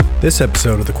This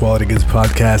episode of the Quality Goods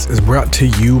Podcast is brought to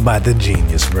you by the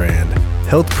Genius brand.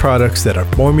 Health products that are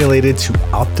formulated to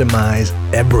optimize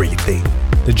everything.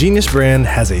 The Genius brand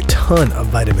has a ton of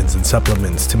vitamins and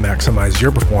supplements to maximize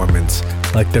your performance,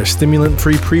 like their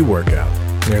stimulant-free pre-workout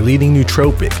and their leading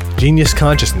nootropic, Genius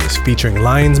Consciousness, featuring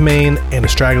lion's mane and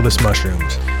astragalus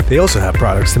mushrooms. They also have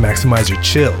products to maximize your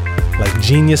chill, like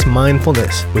Genius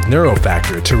Mindfulness with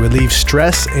Neurofactor to relieve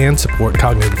stress and support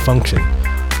cognitive function,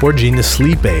 or Genius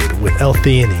Sleep Aid with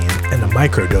L-theanine and a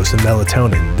microdose of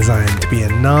melatonin designed to be a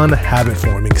non-habit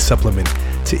forming supplement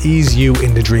to ease you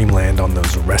into dreamland on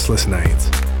those restless nights.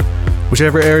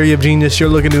 Whichever area of genius you're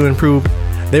looking to improve,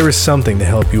 there is something to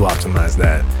help you optimize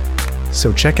that.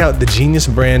 So check out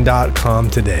thegeniusbrand.com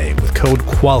today with code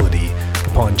QUALITY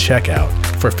upon checkout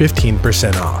for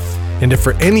 15% off. And if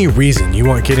for any reason you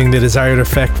aren't getting the desired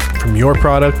effect from your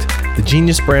product, the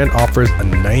Genius brand offers a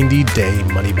 90-day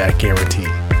money-back guarantee.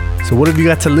 So what have you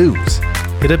got to lose?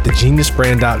 Hit up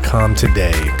thegeniusbrand.com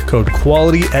today, code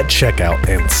QUALITY at checkout,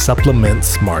 and supplement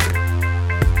smarter.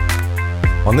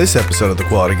 On this episode of the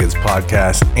Quality Goods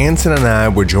Podcast, Anson and I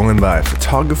were joined by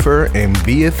photographer and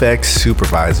VFX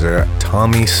supervisor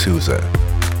Tommy Souza.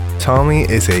 Tommy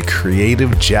is a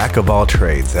creative jack of all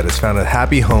trades that has found a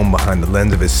happy home behind the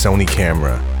lens of his Sony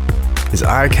camera. His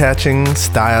eye-catching,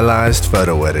 stylized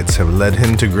photo edits have led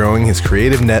him to growing his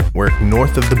creative network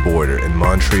north of the border in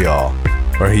Montreal,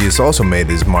 where he has also made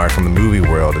his mark on the movie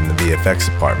world in the VFX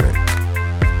department.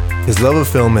 His love of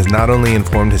film has not only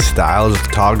informed his style as a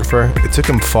photographer, it took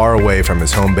him far away from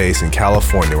his home base in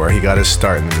California where he got his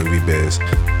start in the movie biz,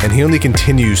 and he only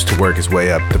continues to work his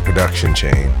way up the production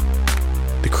chain.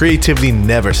 The creativity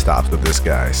never stops with this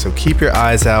guy, so keep your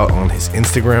eyes out on his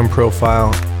Instagram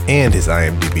profile and his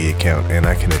IMDb account, and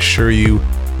I can assure you,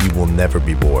 you will never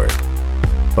be bored.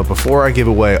 But before I give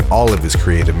away all of his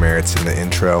creative merits in the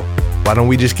intro, why don't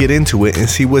we just get into it and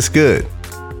see what's good?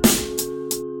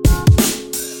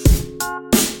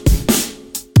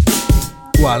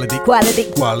 Quality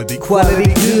goods. Quality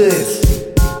goods.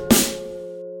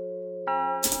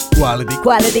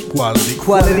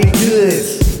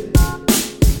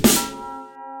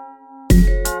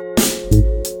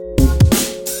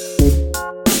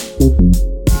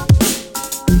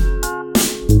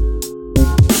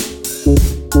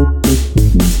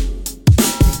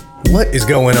 What is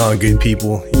going on, good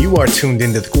people? You are tuned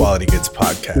into the Quality Goods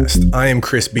Podcast. I am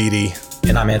Chris Beatty.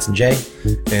 And I'm Anson J.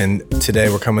 And today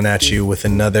we're coming at you with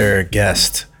another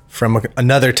guest from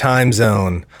another time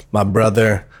zone. My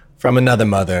brother from another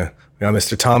mother. We got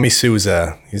Mr. Tommy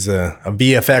Souza. He's a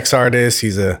VFX artist.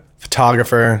 He's a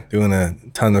photographer doing a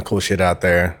ton of cool shit out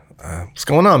there. What's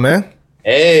going on, man?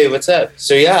 Hey, what's up?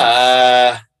 So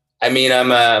yeah, I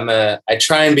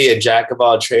try and be a jack of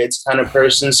all trades kind of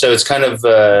person. So it's kind of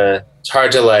it's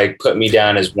hard to like put me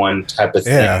down as one type of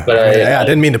thing. Yeah, but I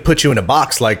didn't mean to put you in a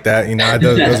box like that. You know,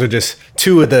 those are just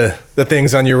two of the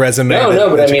things on your resume.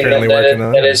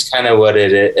 That is kind of what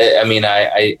it is. I mean,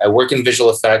 I work in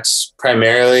visual effects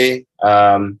primarily.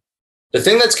 The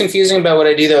thing that's confusing about what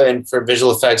I do though, and for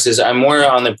visual effects, is I'm more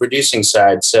on the producing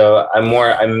side. So I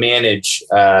manage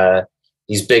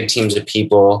these big teams of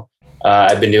people.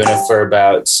 I've been doing it for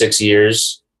about 6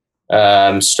 years,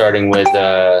 starting with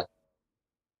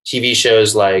TV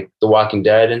shows like The Walking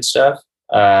Dead and stuff.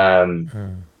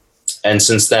 And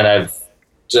since then, I've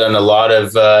done a lot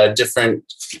of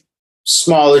different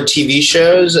smaller TV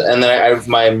shows. And then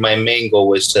my main goal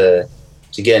was to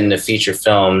get into feature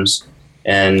films.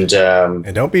 And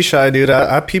don't be shy, dude.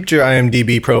 I peeped your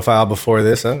IMDb profile before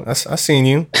this. I seen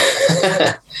you.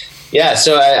 Yeah,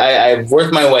 so I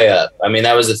worked my way up. I mean,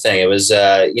 that was the thing. It was,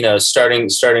 starting.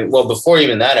 Well, before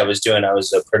even that, I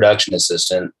was a production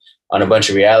assistant on a bunch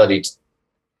of reality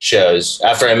shows.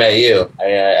 After I met you,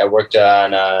 I worked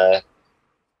on,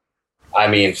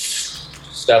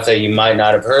 stuff that you might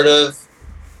not have heard of.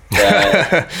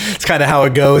 It's kind of how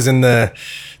it goes in the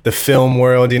film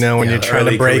world, you know, when you're trying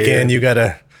to break in, you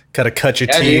gotta cut your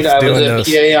teeth. Dude, I was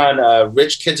a PA on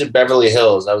Rich Kids of Beverly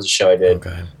Hills. That was a show I did.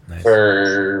 Okay. Nice.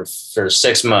 For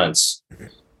 6 months.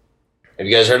 Have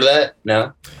you guys heard of that?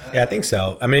 No? Yeah, I think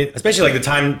so. I mean, especially like the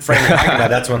time frame you're talking about,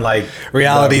 that's when like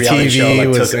reality TV show,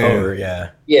 was took over.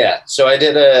 Yeah. Yeah. So I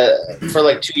did for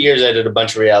like 2 years, I did a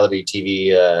bunch of reality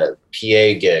TV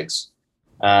PA gigs,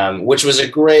 which was a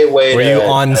great way. Were you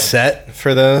on set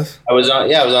for those? I was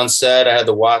on set. I had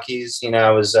the walkies, you know,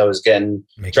 I was driving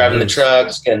the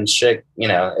trucks, getting shit, you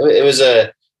know, it was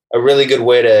a really good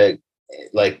way to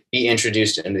like be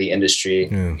introduced into the industry,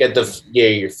 get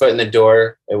your foot in the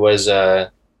door. It was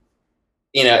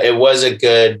it was a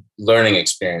good learning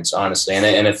experience, honestly.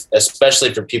 And if,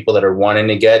 especially for people that are wanting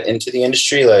to get into the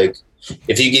industry, like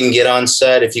if you can get on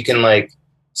set, if you can like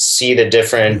see the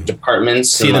different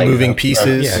departments, see and, the like, moving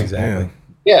pieces. Yeah, exactly.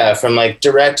 Yeah, from like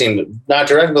directing, not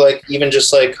directing, but like even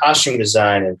just like costume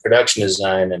design and production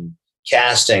design and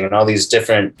casting and all these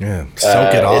different.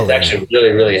 Soak it all it's actually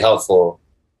really, really helpful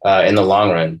in the long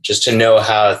run, just to know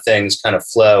how things kind of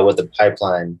flow, what the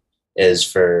pipeline is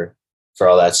for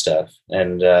all that stuff.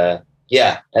 And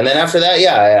yeah, and then after that,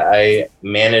 yeah, I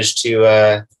managed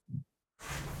to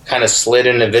kind of slid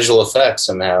into visual effects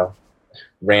somehow.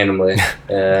 Randomly,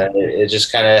 it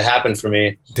just kind of happened for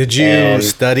me. Did you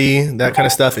study that kind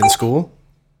of stuff in school?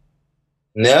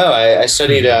 No, I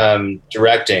studied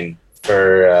directing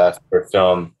for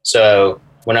film. So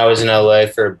when I was in LA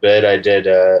for a bit, I did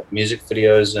music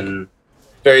videos and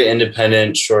very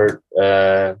independent short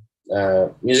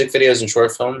music videos and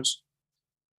short films.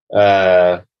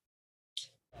 Yeah,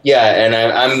 and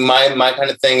I'm my kind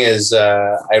of thing is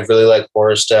I really like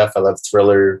horror stuff. I love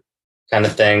thriller kind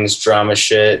of things, drama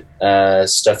shit,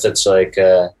 stuff that's like,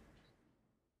 I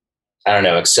don't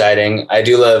know, exciting. I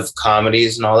do love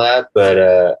comedies and all that,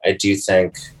 but I do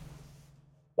think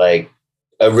like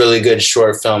a really good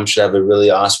short film should have a really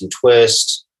awesome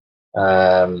twist.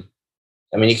 I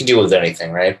mean, you can do it with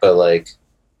anything, right? But like,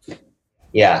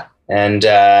 yeah. And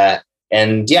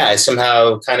yeah, I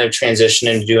somehow kind of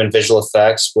transitioned into doing visual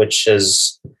effects, which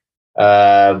is,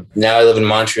 now I live in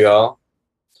Montreal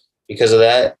because of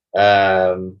that.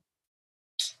 And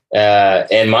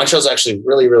Montreal's actually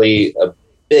really, really a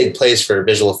big place for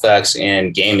visual effects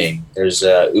and gaming. There's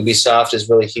Ubisoft is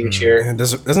really huge here. And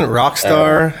doesn't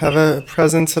Rockstar have a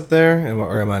presence up there,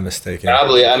 or am I mistaken?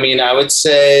 Probably. I mean, I would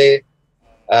say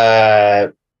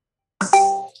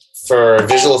for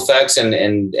visual effects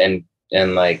and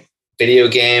like video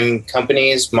game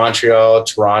companies, Montreal,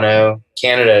 Toronto,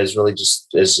 Canada is really just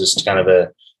kind of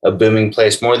a booming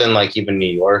place, more than like even New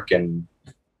York and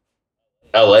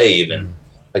LA, even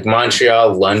like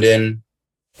Montreal, London,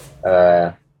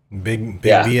 big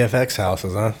VFX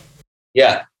houses, huh?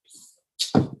 Yeah.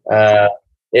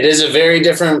 It is a very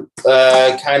different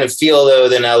kind of feel though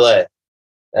than LA.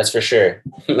 That's for sure.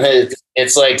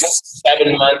 It's like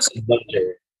 7 months of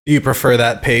winter. Do you prefer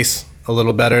that pace a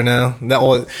little better now?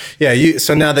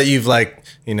 So now that you've like,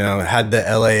 had the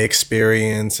LA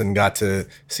experience and got to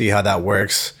see how that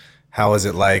works, how is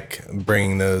it like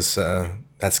bringing those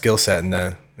that skill set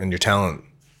and your talent,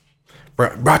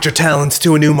 brought your talents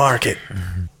to a new market?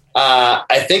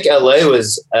 I think LA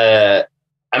was, I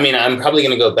mean, I'm probably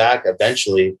going to go back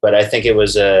eventually, but I think it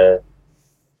was a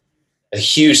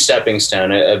huge stepping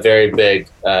stone, a very big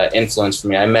influence for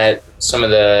me. I met some of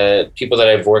the people that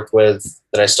I've worked with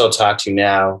that I still talk to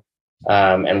now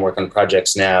and work on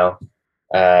projects now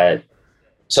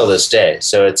till this day.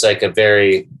 So it's like a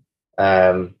very,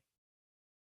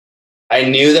 I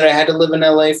knew that I had to live in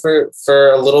LA for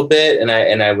a little bit, and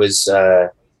I was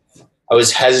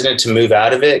hesitant to move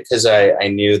out of it because I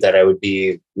knew that I would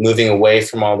be moving away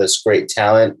from all this great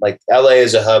talent. Like LA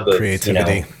is a hub of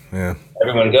creativity. Yeah,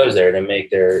 everyone goes there to make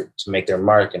their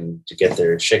mark and to get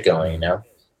their shit going.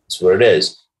 That's what it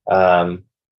is. I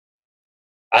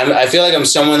feel like I'm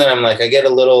someone that I'm like I get a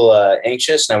little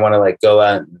anxious and I want to like go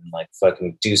out and like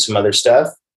fucking do some other stuff.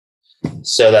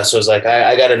 So that's what I was like.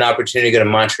 I got an opportunity to go to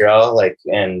Montreal, like,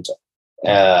 and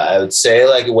I would say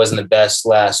like it wasn't the best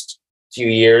last few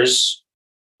years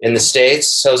in the States.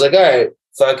 So I was like, all right,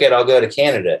 fuck it, I'll go to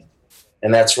Canada.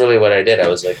 And that's really what I did. I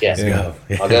was like, yeah.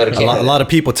 I'll go to Canada. A lot of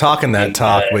people talking that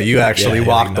talk, but you actually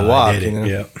walked the walk.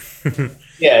 Yeah.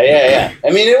 Yeah.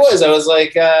 I mean, I was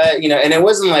like, and it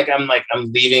wasn't like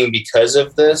I'm leaving because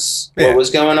of this, what was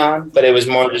going on, but it was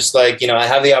more just like, I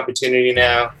have the opportunity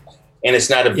now. And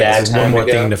it's not a bad time. One more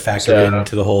thing to factor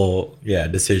into the whole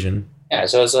decision. Yeah,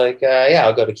 so I was like,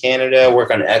 I'll go to Canada,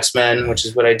 work on X-Men, which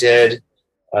is what I did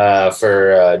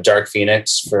for Dark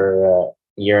Phoenix for a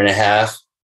year and a half,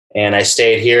 and I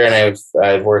stayed here. And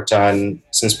I've worked on,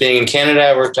 since being in Canada,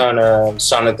 I worked on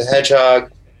Sonic the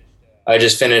Hedgehog. I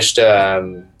just finished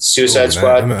Suicide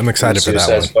Squad. I'm excited for that one.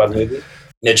 Suicide Squad movie.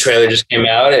 The trailer just came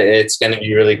out. It's going to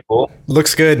be really cool.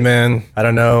 Looks good, man. I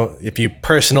don't know if you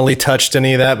personally touched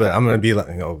any of that, but I'm going to be like,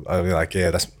 I'll be like,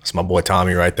 yeah, that's my boy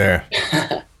Tommy right there.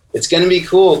 It's going to be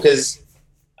cool because,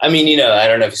 I mean, I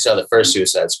don't know if you saw the first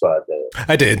Suicide Squad.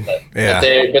 I did. Yeah.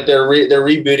 But they're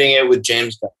rebooting it with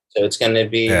James Gunn, so it's going to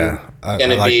be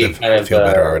kind of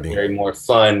very more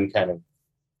fun, kind of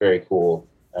very cool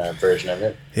version of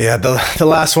it. Yeah, the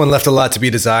last one left a lot to be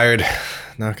desired.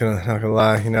 Not gonna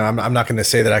lie. I'm not gonna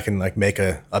say that I can like make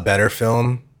a better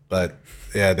film, but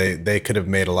yeah, they could have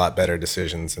made a lot better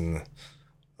decisions and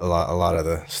a lot of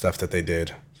the stuff that they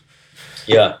did.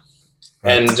 Yeah.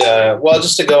 And well,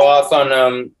 just to go off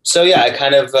on, so yeah, I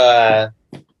kind of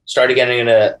started getting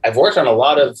into. I've worked on a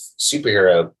lot of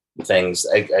superhero things.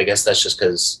 I guess that's just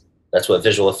because that's what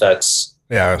visual effects.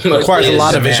 Yeah, requires a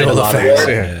lot of visual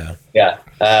effects. Yeah.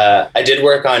 I did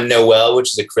work on Noel,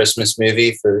 which is a Christmas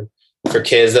movie for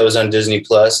kids that was on Disney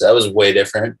Plus. That was way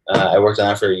different. I worked on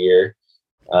that for a year.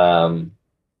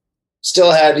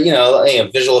 Still had,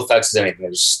 visual effects is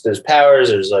anything. There's powers.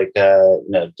 There's like,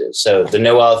 so the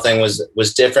Noel thing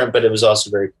was different, but it was also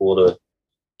very cool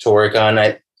to work on.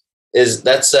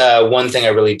 That's one thing I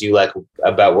really do like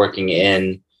about working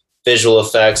in visual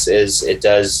effects is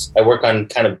I work on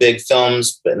kind of big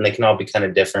films, and they can all be kind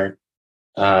of different.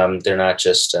 They're not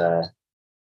just,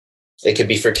 it could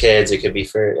be for kids. It could be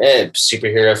for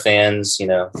superhero fans,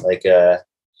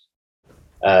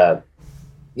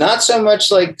 not so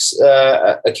much like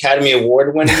Academy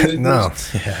Award winning movies. No.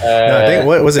 I think,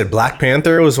 what was it? Black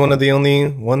Panther was one of the only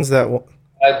ones that.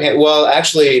 Well,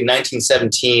 actually,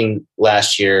 1917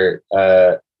 last year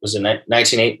was it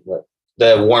 1980?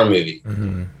 The war movie.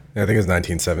 Mm-hmm. Yeah, I think it was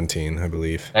 1917. I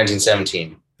believe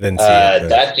 1917. Didn't see it,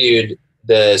 that dude,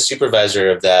 the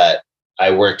supervisor of that,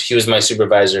 he was my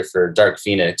supervisor for Dark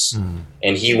Phoenix,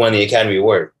 and he won the Academy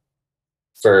Award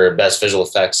for best visual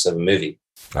effects of a movie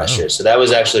last year. So that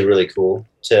was actually really cool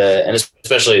and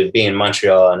especially being in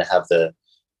Montreal and have the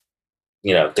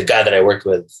guy that I worked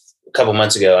with a couple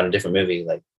months ago on a different movie,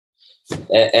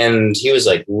 and he was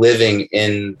like living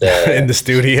in the in the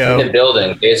studio, in the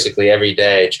building, basically every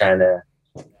day trying to.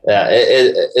 Yeah,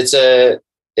 it's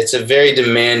a very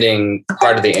demanding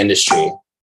part of the industry.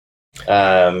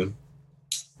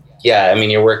 Yeah, I mean,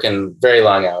 you're working very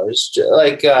long hours,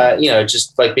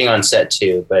 just like being on set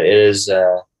too. But it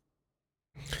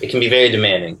can be very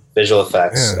demanding. Visual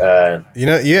effects. Yeah.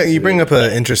 You bring up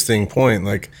an interesting point.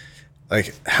 Like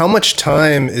how much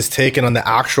time is taken on the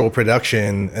actual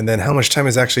production, and then how much time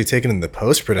is actually taken in the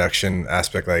post-production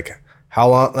aspect? Like how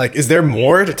long? Like, is there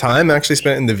more time actually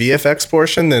spent in the VFX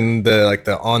portion than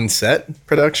the on-set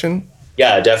production?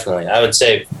 Yeah, definitely. I would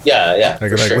say, yeah.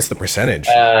 Like sure. What's the percentage?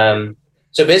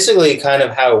 So basically, kind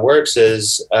of how it works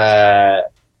is for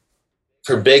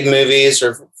big movies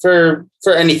or for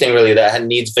anything really that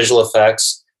needs visual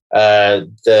effects,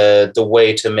 the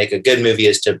way to make a good movie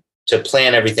is to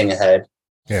plan everything ahead.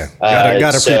 Yeah,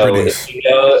 gotta pre-produce.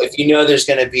 If you know there's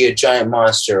going to be a giant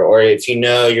monster, or if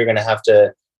you're going to have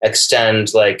to extend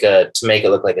to make it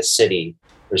look like a city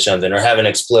or something, or have an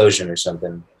explosion or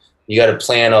something, you got to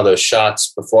plan all those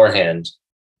shots beforehand.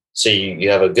 So you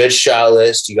have a good shot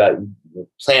list. You got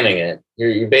planning it.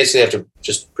 You basically have to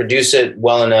just produce it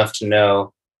well enough to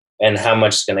know and how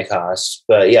much it's going to cost.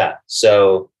 But yeah,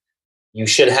 so you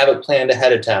should have it planned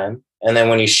ahead of time, and then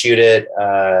when you shoot it,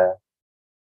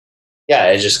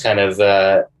 it just kind of.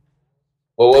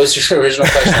 What was your original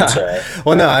question? Sorry.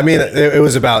 Well, no, I mean it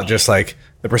was about just like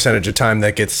the percentage of time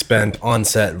that gets spent on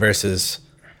set versus.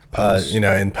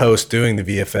 In post doing the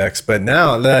VFX. But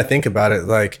now that I think about it,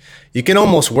 like you can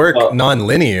almost work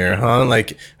non-linear, huh?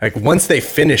 Like once they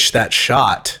finish that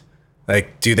shot,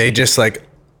 like do they just like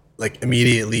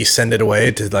immediately send it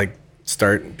away to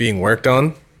start being worked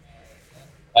on?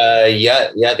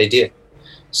 Yeah, they do.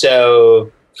 So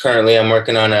currently I'm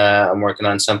working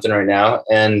on something right now,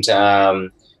 and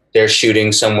they're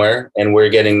shooting somewhere, and we're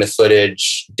getting the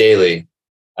footage daily.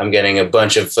 I'm getting a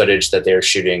bunch of footage that they're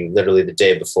shooting literally the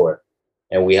day before,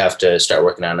 and we have to start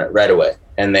working on it right away.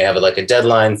 And they have a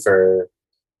deadline for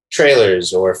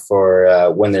trailers or for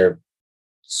when they're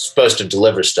supposed to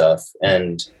deliver stuff.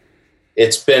 And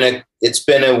it's been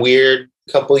a weird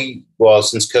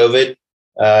since COVID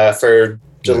for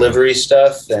delivery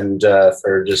stuff and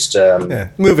for just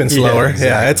moving slower.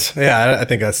 Yeah, exactly. I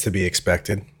think that's to be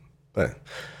expected, but.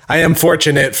 I am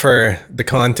fortunate for the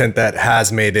content that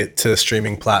has made it to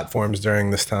streaming platforms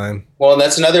during this time. Well,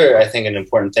 that's another, I think, an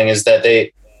important thing is that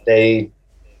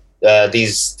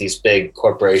these big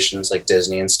corporations like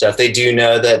Disney and stuff, they do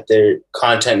know that their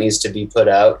content needs to be put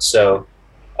out. So,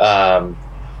 I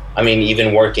mean,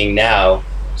 even working now,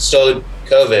 still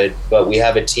COVID, but we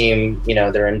have a team.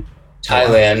 They're in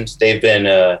Thailand. They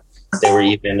were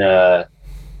even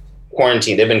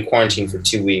quarantined. They've been quarantined for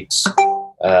 2 weeks.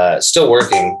 Still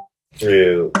working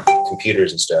through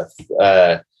computers and stuff,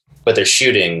 but they're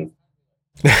shooting.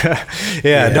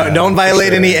 Don't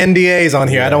violate any NDAs on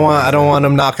here. I don't want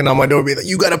them knocking on my door. Be like,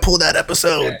 you got to pull that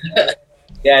episode.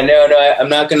 No, I'm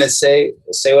not gonna say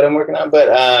what I'm working on, but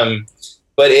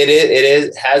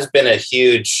it has been a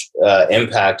huge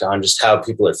impact on just how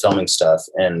people are filming stuff,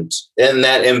 and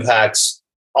that impacts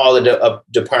all the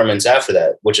departments after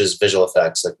that, which is visual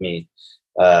effects, like me.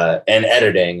 And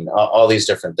editing, all these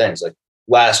different things. Like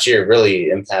last year really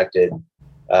impacted,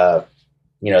 the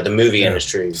movie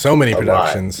industry. So many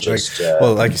productions. Just,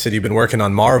 like you said, you've been working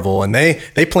on Marvel, and they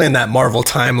planned that Marvel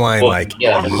timeline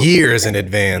years in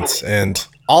advance, and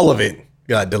all of it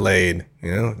got delayed.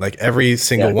 Like every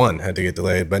single one had to get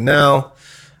delayed. But now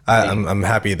I'm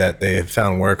happy that they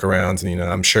found workarounds, and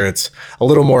I'm sure it's a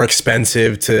little more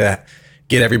expensive to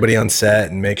get everybody on set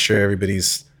and make sure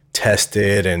everybody's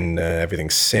tested and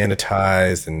everything's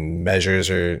sanitized and measures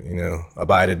are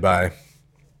abided by.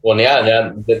 Well, they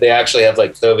actually have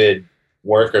like COVID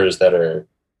workers that are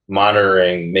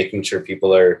monitoring, making sure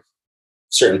people are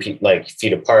certain people like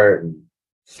feet apart and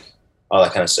all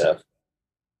that kind of stuff.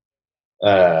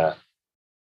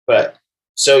 But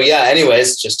so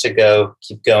anyways, just to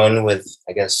keep going with,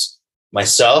 I guess,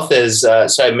 myself is, so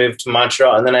I moved to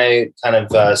Montreal, and then I kind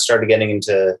of started getting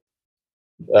into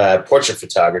portrait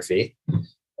photography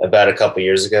about a couple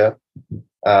years ago.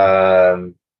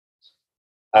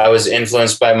 I was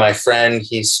influenced by my friend.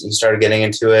 He started getting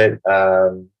into it.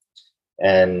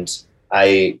 And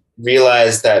I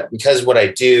realized that because what I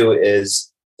do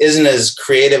isn't as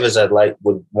creative as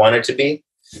would want it to be.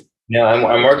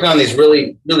 I'm working on these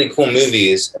really, really cool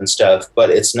movies and stuff, but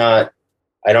it's not,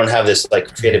 I don't have this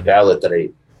like creative outlet that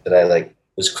I like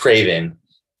was craving.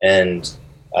 And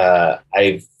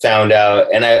I found out,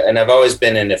 and I've always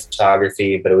been into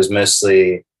photography, but it was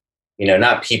mostly,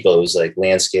 not people, it was like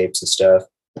landscapes and stuff.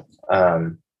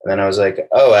 And then I was like,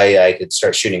 I could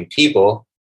start shooting people.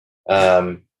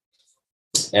 And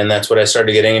that's what I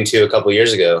started getting into a couple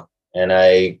years ago. And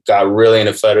I got really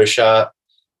into Photoshop.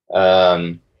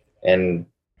 And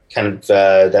kind of,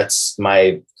 that's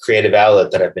my creative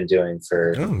outlet that I've been doing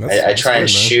for, I try and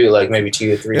shoot like maybe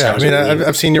 2 or 3 times.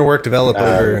 I've seen your work develop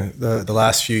over the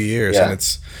last few years, and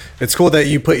it's cool that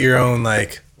you put your own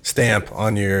like stamp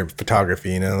on your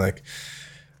photography, you're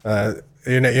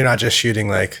not just shooting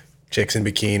like chicks in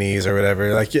bikinis or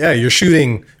whatever. Like, you're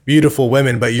shooting beautiful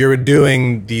women, but you're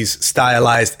doing these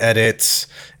stylized edits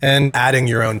and adding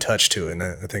your own touch to it. And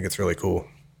I think it's really cool.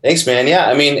 Thanks, man. Yeah.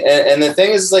 I mean, and the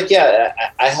thing is like, I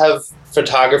have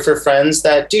photographer friends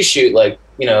that do shoot like,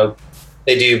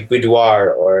 they do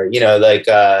boudoir or,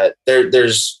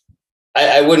 there's,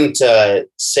 I wouldn't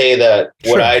say that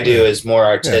what I do is more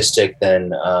artistic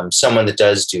than someone that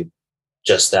does do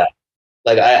just that.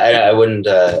 Like I wouldn't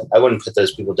put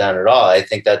those people down at all. I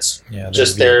think that's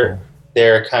just their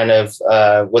kind of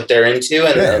what they're into,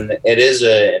 and it is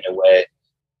in a way,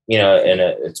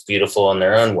 it's beautiful in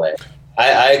their own way.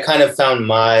 I kind of found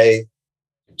my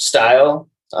style.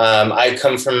 I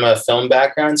come from a film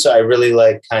background, so I really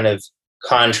like kind of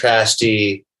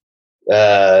contrasty,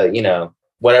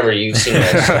 whatever you've seen,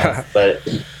 but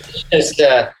just.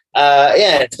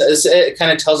 It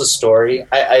kind of tells a story.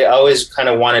 I always kind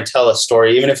of want to tell a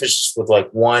story, even if it's just with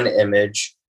like one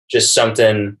image, just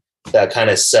something that kind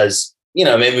of says,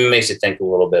 maybe makes you think a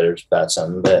little bit about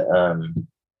something. But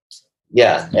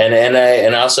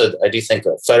and also I do think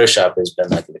that Photoshop has been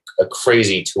like a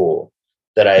crazy tool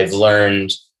that I've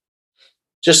learned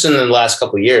just in the last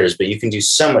couple of years. But you can do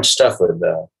so much stuff with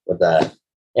that,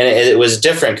 and it was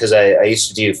different because I used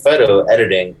to do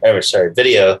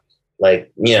video.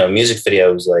 Like, music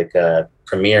videos like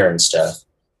Premiere and stuff.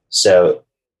 So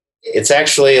it's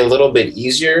actually a little bit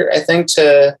easier, I think,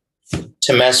 to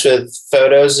mess with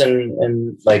photos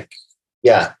and like,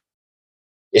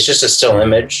 it's just a still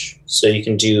image. So you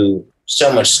can do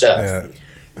so much stuff.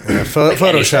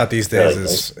 Photoshop these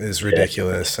days is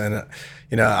ridiculous. And,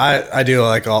 I do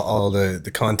like all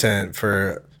the content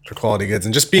for Quality Goods,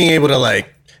 and just being able to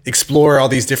like explore all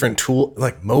these different tools,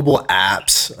 like mobile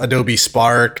apps, Adobe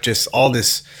Spark, just all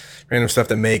this random stuff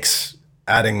that makes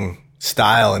adding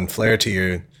style and flair to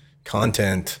your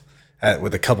content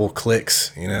with a couple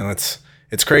clicks.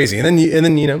 It's crazy, and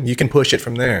then you can push it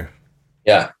from there.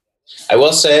 Yeah, I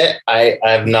will say I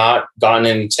have not gotten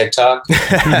in TikTok.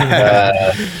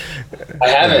 I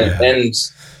haven't, and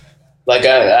like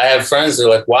I have friends that are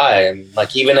like, why? And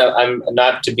like, even I'm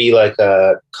not to be like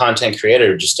a content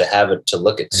creator, just to have it to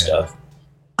look at stuff.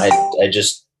 I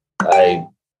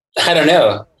don't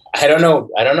know. I don't know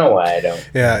why I don't.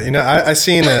 Yeah, I've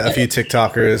seen a few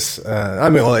TikTokers.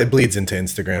 It bleeds into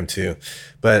Instagram too,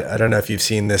 but I don't know if you've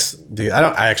seen this dude.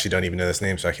 I actually don't even know this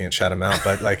name, so I can't shout him out.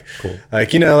 But like, cool.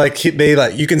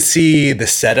 You can see the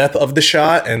setup of the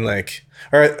shot, and like,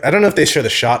 or I don't know if they show the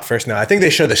shot first. Now I think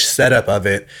they show the setup of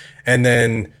it, and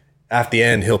then at the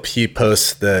end he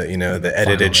posts the the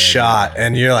edited shot,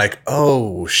 and you're like,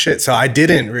 oh shit! So I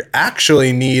didn't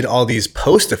actually need all these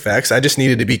post effects. I just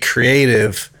needed to be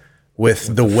creative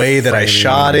with the way that I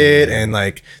shot it, and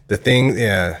like the thing,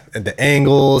 and the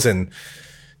angles, and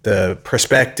the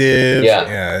perspective.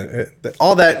 Yeah.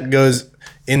 All that goes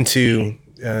into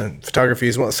photography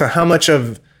as well. So how much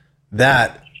of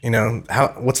that,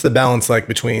 what's the balance like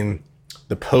between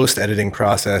the post editing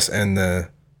process and the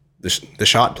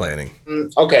shot planning?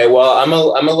 Okay, well, I'm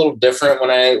a little different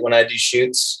when I do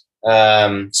shoots.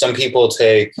 Some people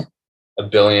take a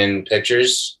billion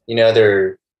pictures.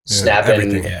 They're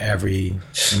snapping every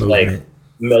movement. Like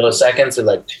milliseconds. They're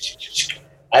like,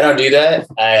 I don't do that.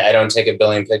 I don't take a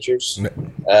billion pictures.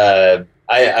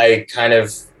 I kind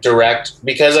of direct,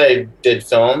 because I did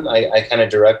film. I kind of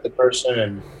direct the person,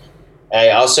 and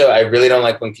I really don't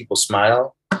like when people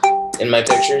smile in my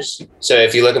pictures. So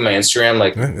if you look at my Instagram,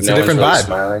 like it's no a different one's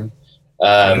really vibe.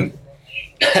 Smiling.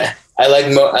 I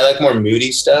like more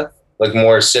moody stuff, like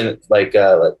more like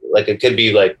it could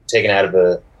be like taken out of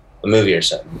a movie or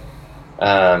something.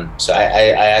 So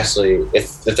I actually,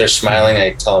 if they're smiling,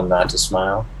 I tell them not to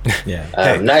smile.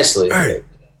 Yeah. Nicely. Right.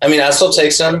 I mean, I'll still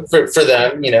take some for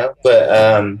them,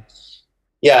 but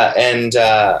yeah. And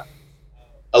a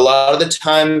lot of the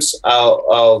times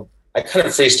I kind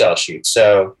of freestyle shoot.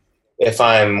 So if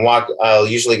I'll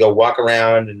usually go walk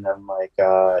around, and I'm like,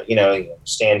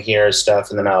 stand here and stuff.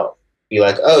 And then I'll be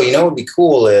like, oh, it would be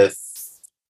cool if,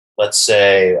 let's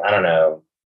say, I don't know,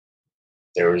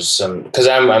 there was some, cause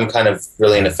I'm kind of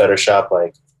really into Photoshop.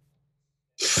 Like,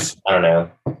 I don't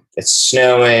know, it's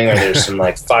snowing, or there's some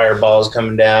like fireballs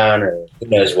coming down, or who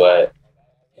knows what,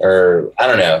 or I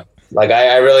don't know. Like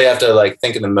I really have to like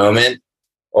think in the moment,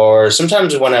 or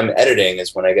sometimes when I'm editing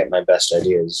is when I get my best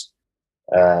ideas.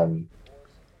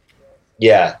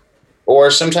 Yeah.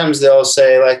 Or sometimes they'll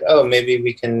say like, oh, maybe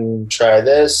we can try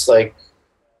this, like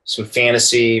some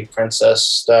fantasy princess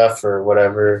stuff or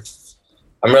whatever.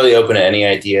 I'm really open to any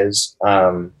ideas.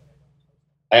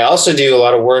 I also do a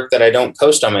lot of work that I don't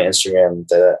post on my Instagram.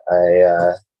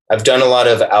 That I've done a lot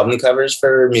of album covers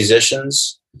for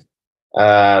musicians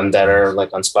that are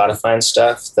like on Spotify and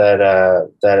stuff that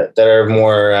are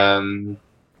more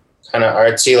kind of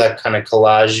artsy, like kind of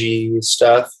collage-y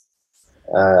stuff.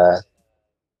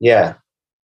 Yeah,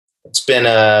 it's been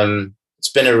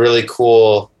a really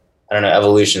cool, I don't know,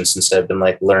 evolution since I've been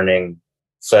like learning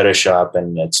Photoshop,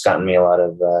 and it's gotten me a lot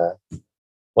of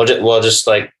just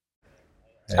like,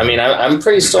 I mean, I'm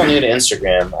pretty still new to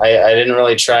Instagram. I didn't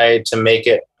really try to make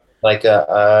it like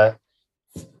a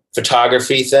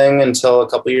photography thing until a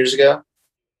couple years ago.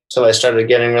 So I started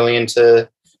getting really into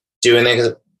doing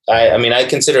it. I mean, I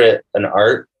consider it an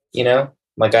art,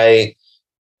 like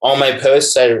all my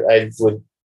posts, I would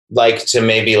like to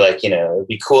maybe like, it'd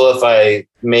be cool if I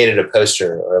made it a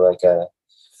poster, or like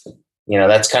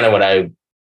that's kind of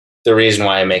the reason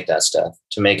why I make that stuff,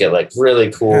 to make it like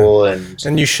really cool. Yeah.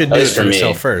 And you should do it for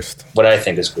yourself first. What I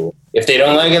think is cool. If they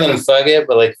don't like it, then fuck it.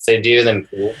 But like if they do, then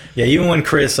cool. Yeah. Even when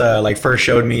Chris like first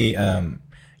showed me,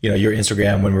 your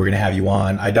Instagram when we were going to have you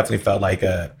on, I definitely felt like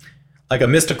a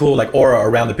mystical like aura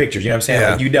around the pictures. You know what I'm saying?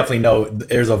 Yeah. Like you definitely know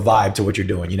there's a vibe to what you're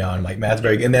doing, and I'm like, man, that's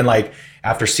very good. And then like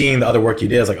after seeing the other work you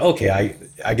did, I was like, okay,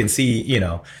 I can see,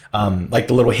 like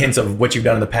the little hints of what you've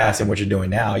done in the past and what you're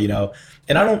doing now,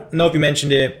 and I don't know if you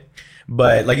mentioned it,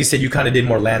 but like you said, you kind of did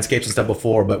more landscapes and stuff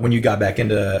before, but when you got back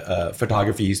into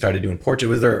photography, you started doing portrait.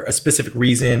 Was there a specific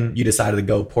reason you decided to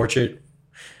go portrait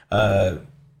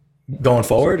going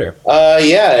forward, or?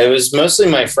 Yeah, it was mostly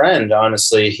my friend,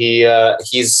 honestly.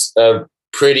 He's a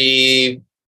pretty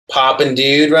poppin'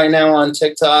 dude right now on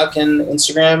TikTok and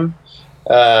Instagram,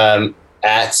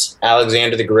 at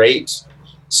Alexander the Great.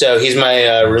 So he's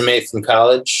my roommate from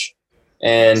college,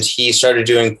 and he started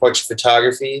doing portrait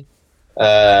photography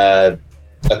a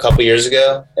couple years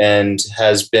ago, and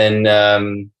has been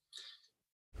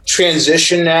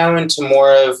transitioned now into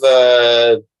more of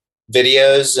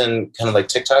videos and kind of like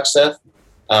TikTok stuff.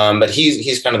 But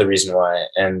he's kind of the reason why.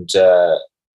 And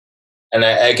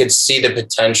I could see the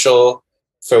potential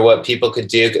for what people could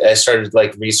do. I started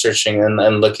like researching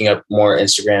and looking up more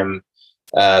Instagram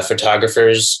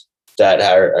photographers that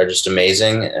are just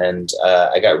amazing. And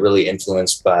I got really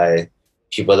influenced by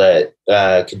people that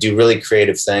could do really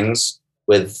creative things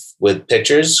with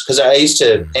pictures. Cause I used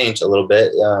to paint a little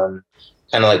bit,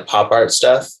 kind of like pop art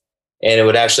stuff. And it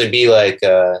would actually be like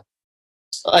a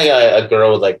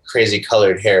girl with like crazy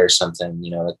colored hair or something,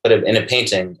 like put it in a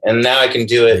painting. And now I can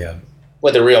do it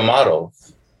with a real model,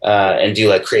 and do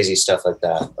like crazy stuff like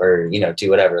that, or, do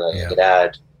whatever, like I could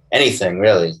add anything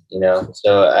really,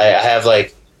 so I have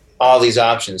like all these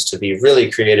options to be really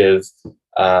creative.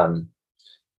 And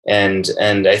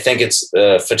I think it's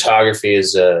photography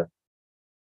is I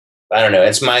don't know,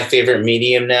 it's my favorite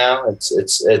medium now.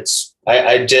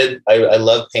 I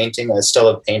love painting. I still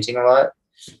love painting a lot.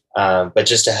 But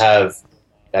just to have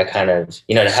that kind of,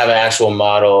 you know, to have an actual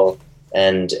model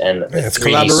and a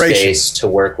 3D space to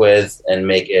work with and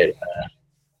make it,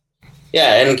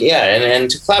 and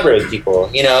to collaborate with people,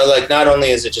 you know, like not only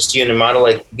is it just you and a model,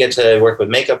 like you get to work with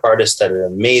makeup artists that are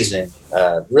amazing,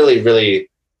 really, really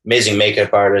amazing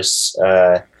makeup artists.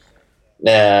 I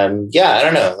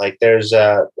don't know, like there's,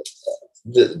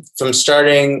 from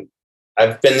starting,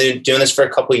 I've been doing this for a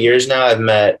couple of years now. I've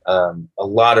met a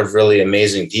lot of really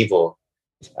amazing people,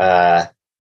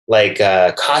 like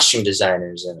costume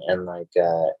designers and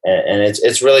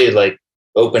it's really like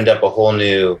opened up a whole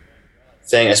new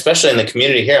thing, especially in the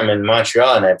community here. I'm in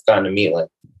Montreal and I've gotten to meet like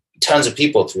tons of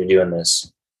people through doing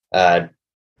this.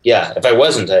 If I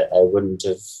wasn't, I wouldn't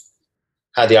have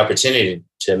had the opportunity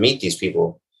to meet these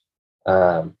people.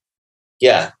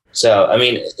 So, I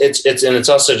mean, it's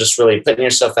also just really putting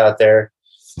yourself out there.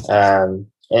 And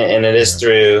it is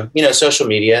through, you know, social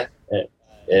media.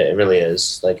 It really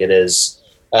is. Like it is,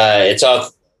 it's all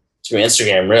through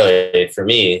Instagram, really. For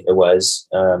me, it was.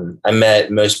 I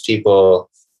met most people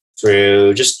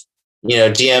through just, you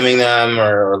know, DMing them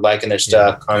or liking their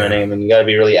stuff, commenting, and you got to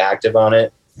be really active on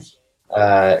it.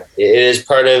 It is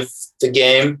part of the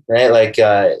game, right? Like,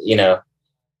 you know,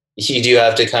 you do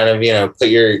have to kind of, you know, put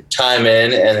your time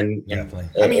in, and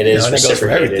it is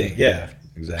reciprocated. Yeah,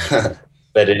 exactly.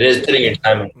 But it is putting your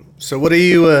time in. So what do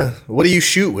you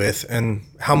shoot with, and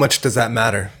how much does that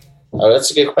matter? Oh,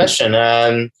 that's a good question.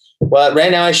 Well,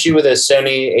 right now I shoot with a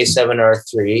Sony A7R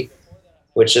III,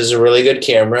 which is a really good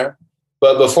camera.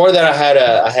 But before that, I had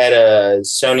a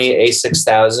Sony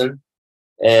A6000,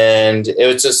 and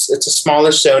it's a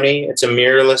smaller Sony. It's a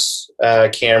mirrorless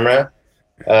camera,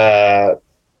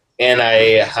 and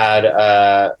I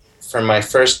had for my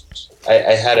first, I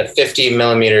had a 50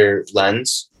 millimeter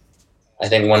lens, I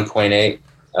think 1.8,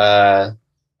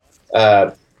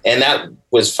 and that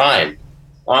was fine.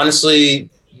 Honestly,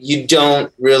 you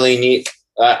don't really need.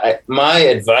 My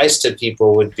advice to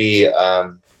people would be,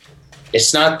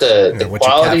 it's not the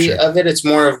quality of it. It's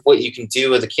more of what you can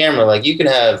do with the camera. Like you can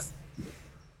have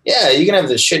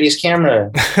the shittiest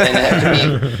camera and have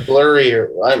to be blurry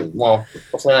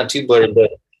hopefully not too blurry,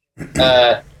 but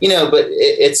you know, but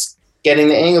it's getting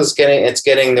the angles, it's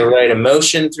getting the right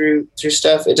emotion through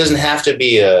stuff. It doesn't have to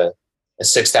be a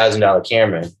 $6,000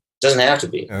 camera. It doesn't have to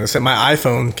be. So my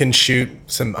iPhone can shoot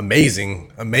some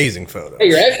amazing photos. Hey,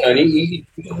 your iPhone, you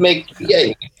make,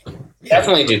 you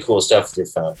definitely do cool stuff with your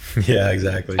phone. Yeah,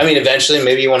 exactly. I mean, eventually,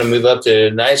 maybe you want to move up to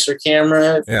a nicer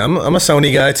camera. Yeah, I'm a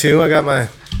Sony guy too. I got my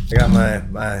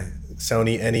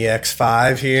Sony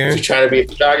NEX5 here. You're trying to be a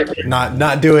photographer.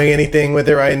 Not doing anything with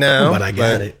it right now, but I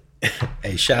got it.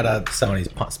 Hey, shout out to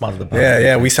Sony's sponsor the podcast.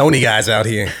 Yeah, we Sony guys out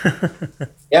here.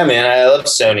 Yeah, man, I love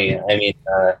Sony. I mean,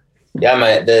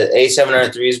 the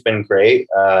A7R III has been great.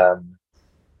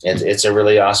 It's a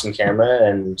really awesome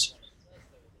camera,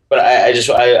 but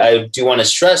I do want to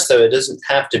stress though, it doesn't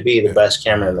have to be the best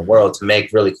camera in the world to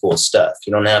make really cool stuff.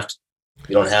 You don't have to.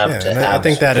 I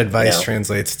think that advice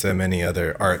translates to many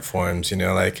other art forms. You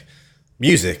know, like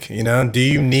music. You know, do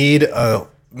you need a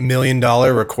 $1 million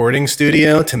recording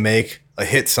studio to make a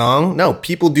hit song? No,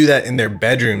 people do that in their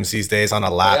bedrooms these days on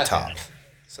a laptop. Yeah.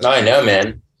 So. I know,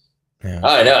 man. Yeah.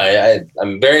 I know.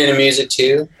 I'm very into music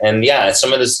too, and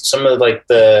some of like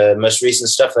the most recent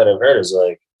stuff that I've heard is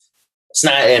like it's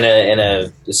not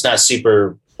it's not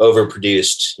super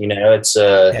overproduced. You know, it's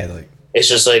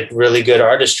just like really good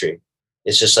artistry.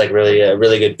 It's just like really a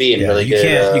really good beat and really good.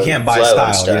 You can't buy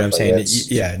style. You know what I'm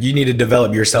saying? You need to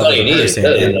develop yourself as a person,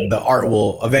 and the art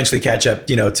will eventually catch up.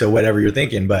 You know, to whatever you're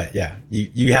thinking. But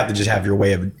you have to just have your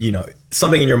way of, you know,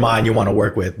 something in your mind you want to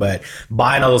work with. But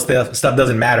buying all those stuff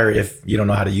doesn't matter if you don't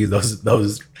know how to use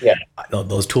those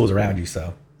tools around you.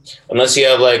 So unless you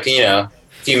have like, you know,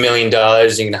 a few $1 million,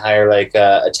 you can hire like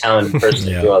a talented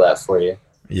person to do all that for you.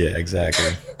 Yeah,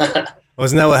 exactly.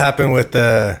 Wasn't that what happened with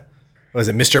was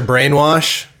it Mr.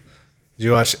 Brainwash? Did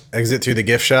you watch Exit Through the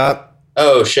Gift Shop?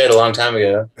 Oh shit, a long time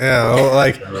ago.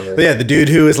 Yeah, the dude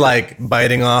who was like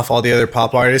biting off all the other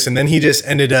pop artists, and then he just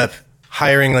ended up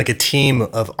hiring like a team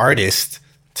of artists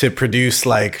to produce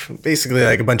like basically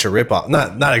like a bunch of rip-off,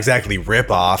 not exactly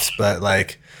rip-offs, but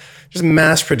like just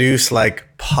mass produce like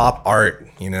pop art,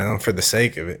 you know, for the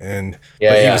sake of it. And he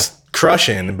was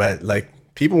crushing, but like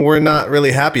people were not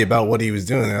really happy about what he was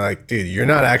doing. They're like, dude, you're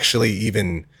not actually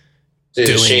even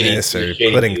doing this or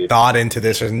putting thought into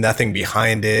this. There's nothing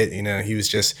behind it. You know, he was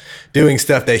just doing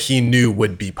stuff that he knew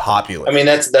would be popular. I mean,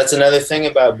 that's another thing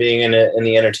about being in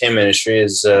the entertainment industry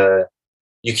is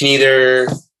you can either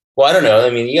Well, I don't know. I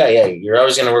mean, yeah, you're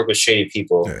always going to work with shady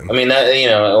people. Yeah. I mean, that, you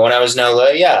know, when I was in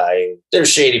LA, there's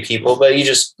shady people, but you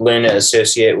just learn to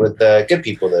associate with good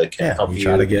people that can help you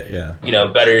try to get, you know,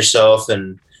 better yourself.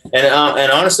 And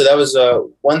honestly, that was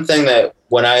one thing that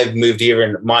when I moved here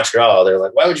in Montreal, they're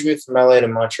like, why would you move from LA to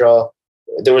Montreal?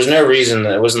 There was no reason.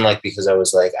 It wasn't like because I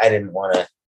was like, I didn't want to.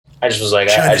 I just was like,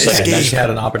 I just had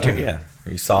an opportunity. Yeah,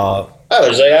 you saw. I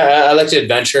was like, I like to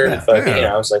adventure. You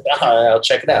know, I was like, I'll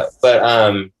check it out. But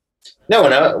no,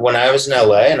 when I was in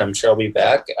LA, and I'm sure I'll be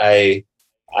back, I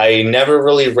never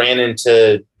really ran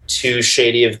into too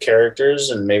shady of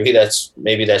characters, and maybe that's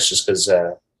just because.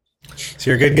 So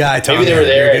you're a good guy, Tom. Maybe they were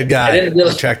there. You're a good guy. I didn't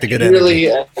really attract the good energy.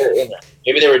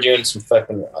 Maybe they were doing some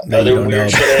fucking other weird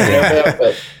shit I didn't know about,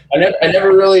 but I never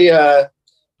really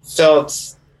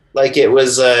felt like it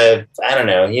was I don't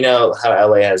know. You know how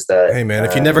LA has that. Hey man,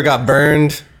 if you never got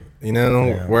burned, you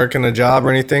know, working a job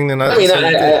or anything, then I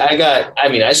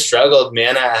struggled,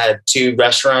 man. I had 2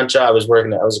 restaurant jobs. I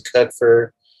was a cook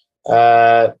for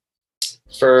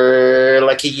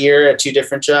like a year at 2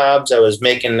 different jobs. I was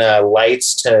making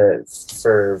lights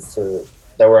for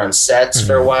that were on sets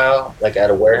for a while, like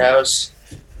at a warehouse.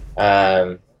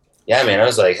 Man, I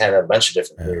was like had a bunch of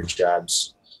different weird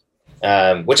jobs,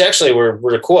 which actually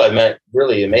were cool. I met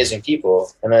really amazing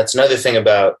people, and that's another thing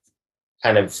about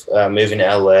kind of moving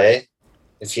to LA.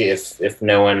 If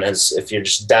you're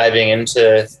just diving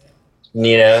into,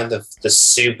 you know, the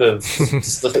soup of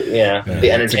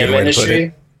the entertainment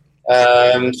industry.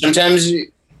 Sometimes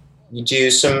you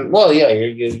do some. Well, yeah,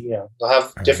 you'll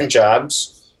have different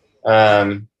jobs.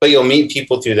 But you'll meet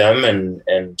people through them,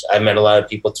 and I met a lot of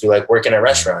people through like working at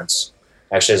restaurants.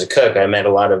 Actually, as a cook, I met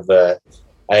a lot of.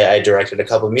 I directed a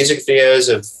couple of music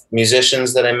videos of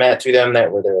musicians that I met through them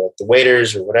that were like the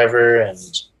waiters or whatever, and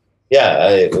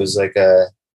it was like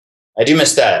I do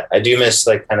miss that. I do miss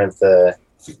like kind of the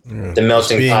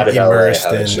melting pot of LA.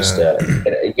 How it's just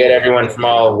get everyone from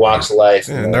all walks of life,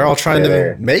 and they're all trying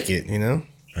to make it. You know.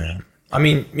 Yeah. I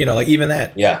mean, you know, like even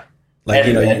that. Yeah. Like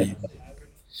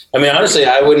I mean, honestly,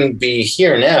 I wouldn't be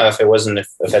here now if I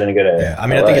didn't go to. Yeah, I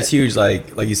mean, LA. I think it's huge.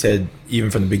 Like you said,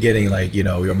 even from the beginning, like, you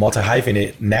know, you're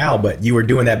multi-hyphenate now, but you were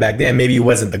doing that back then. Maybe it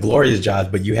wasn't the glorious jobs,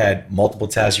 but you had multiple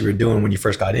tasks you were doing when you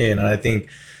first got in. And I think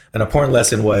an important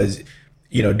lesson was,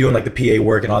 you know, doing like the PA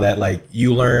work and all that. Like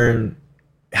you learn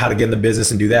how to get in the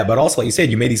business and do that. But also, like you said,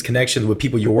 you made these connections with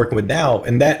people you're working with now,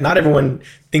 and that not everyone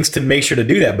thinks to make sure to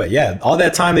do that. But yeah, all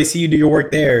that time they see you do your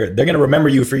work there, they're going to remember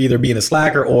you for either being a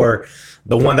slacker or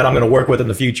the one that I'm going to work with in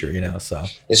the future, you know, so.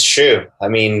 It's true. I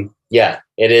mean, yeah,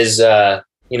 it is,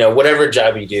 you know, whatever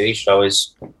job you do, you should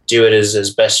always do it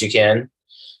as best you can.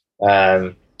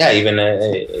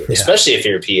 Especially if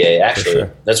you're a PA, actually,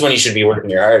 sure. That's when you should be working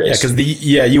your hardest. Yeah,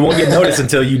 because you won't get noticed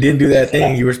until you didn't do that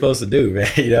thing you were supposed to do,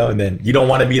 right? You know, and then you don't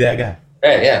want to be that guy.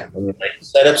 Right, yeah. I mean, like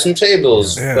set up some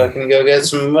tables, fucking go get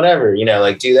some whatever, you know,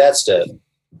 like do that stuff.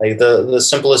 Like the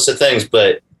simplest of things,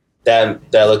 but that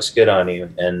looks good on you,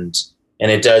 and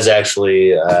it does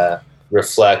actually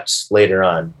reflect later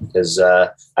on, because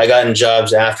I got in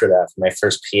jobs after that for my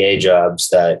first PA jobs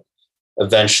that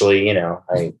eventually, you know,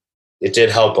 it did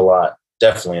help a lot,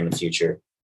 definitely in the future.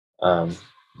 And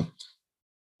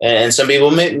some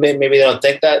people maybe they don't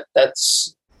think that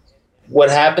that's what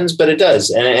happens, but it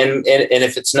does. And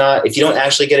if it's not, if you don't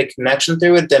actually get a connection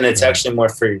through it, then it's actually more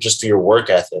for just your work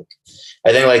ethic.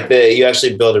 I think like you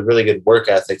actually build a really good work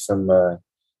ethic from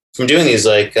doing these,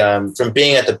 like from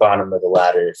being at the bottom of the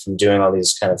ladder, from doing all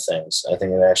these kind of things. I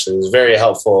think it actually is very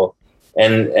helpful.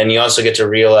 And you also get to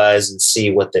realize and see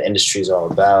what the industry is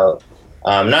all about.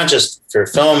 Not just for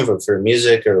film, but for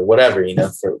music or whatever, you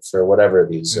know, for whatever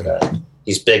these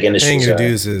big industries paying your are.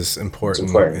 dues is important.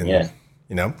 It's important, yeah.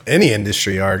 You know, any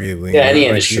industry, arguably. Yeah, any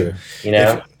industry, you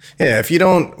know. If you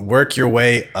don't work your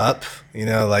way up, you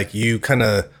know, like you kind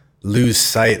of lose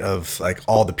sight of like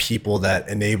all the people that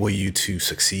enable you to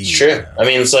succeed. It's true. I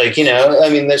mean, it's like, you know,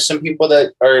 there's some people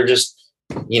that are just,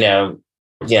 you know,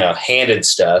 handed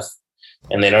stuff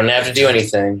and they don't have to do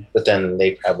anything, but then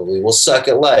they probably will suck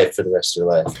at life for the rest of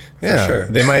their life. Yeah. Sure.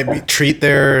 They might treat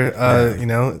their, you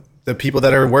know, the people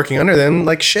that are working under them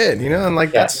like shit, you know, and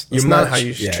like that's not how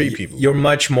you treat people. You're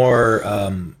much more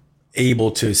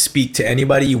able to speak to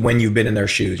anybody when you've been in their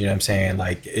shoes. You know what I'm saying?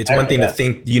 Like it's one thing to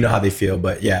think you know how they feel,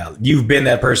 but yeah, you've been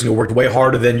that person who worked way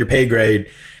harder than your pay grade,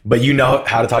 but you know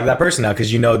how to talk to that person now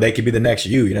because you know they could be the next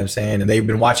you. You know what I'm saying? And they've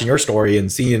been watching your story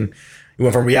and seeing you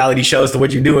went from reality shows to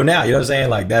what you're doing now. You know what I'm saying?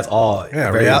 Like that's all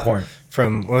very important.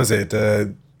 From what was it?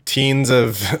 Teens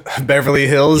of Beverly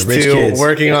Hills to kids.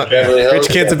 Working on Rich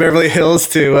Kids of Beverly Hills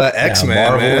to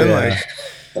X-Men, man.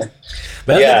 But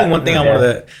that's one thing I wanted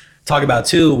to talk about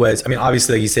too was, I mean,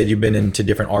 obviously, like you said, you've been into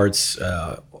different arts.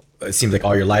 It seems like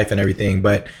all your life and everything.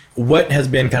 But what has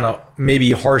been kind of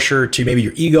maybe harsher to maybe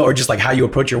your ego, or just like how you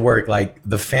approach your work, like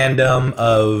the fandom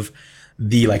of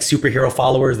the like superhero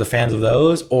followers, the fans of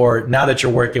those, or now that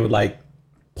you're working with like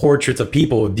portraits of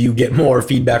people, do you get more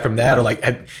feedback from that, or like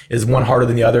is one harder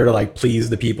than the other to like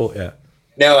please the people? Yeah.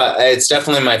 No, it's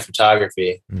definitely my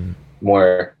photography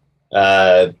more.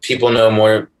 People know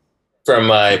more from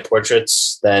my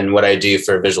portraits than what I do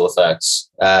for visual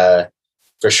effects.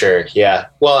 For sure. Yeah.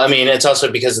 Well, I mean, it's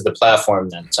also because of the platform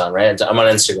that it's on, right? I'm on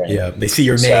Instagram. Yeah. They see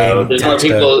your name.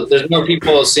 So there's more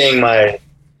people seeing my,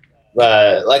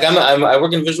 like I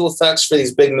work in visual effects for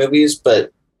these big movies,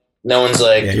 but no one's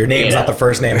like, your name's not the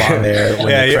first name on there. When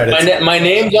the credits. My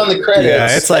name's on the credits.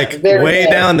 Yeah. It's like way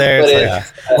down there.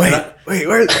 It's like, wait,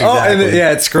 where? Exactly. Oh, and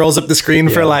it scrolls up the screen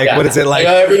for like, what is it, like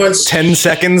everyone's 10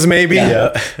 seconds maybe?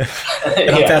 Yeah.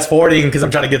 I'm fast forwarding because I'm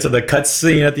trying to get to the cut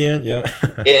scene at the end. Yeah.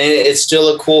 It's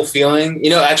still a cool feeling.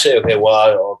 Actually, okay, well,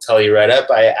 I'll tell you right up.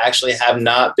 I actually have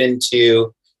not been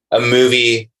to a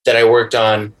movie that I worked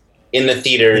on in the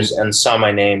theaters and saw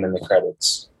my name in the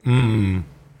credits.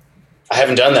 I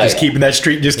haven't done that. Just keeping that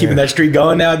streak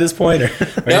going now at this point?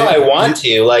 No, I want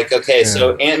to. Like, okay,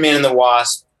 so Ant-Man and the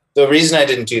Wasp. The reason I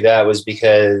didn't do that was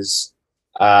because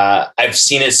I'd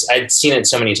seen it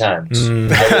so many times.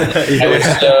 I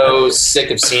was so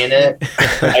sick of seeing it.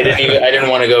 I didn't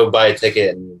want to go buy a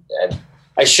ticket, and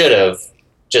I should have,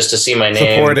 just to see my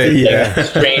name. Support it,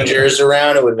 strangers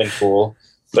around, it would have been cool.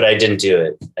 But I didn't do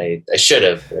it. I should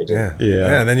have. Yeah.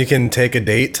 And then you can take a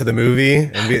date to the movie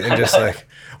and just like,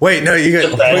 wait, no, you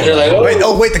got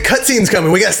wait, the cutscene's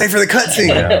coming. We gotta stay for the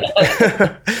cutscene.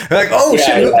 Like, oh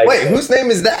shit, wait, whose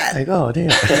name is that? Like, oh damn.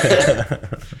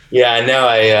 Yeah, I know.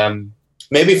 I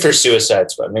maybe for Suicide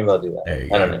Squad, maybe I'll do that.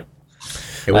 I don't know.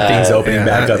 With things opening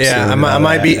back up soon. Yeah, I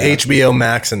might be HBO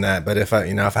Max in that, but if I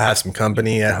have some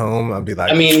company at home, I'll be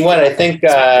like. I mean, I think.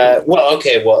 I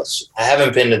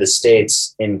haven't been to the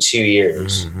States in 2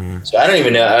 years, so I don't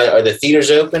even know. Are the theaters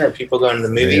open? Are people going to the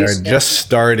movies? They are just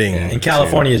starting. Yeah, and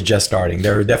California is just starting.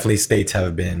 There are definitely states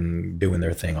have been doing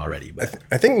their thing already. But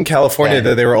I think in California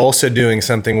that they were also doing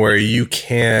something where you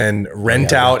can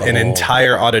rent out an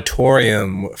entire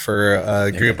auditorium for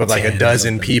a group of like a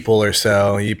dozen people or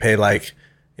so. You pay like.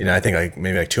 I think like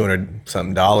maybe like $200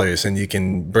 something, and you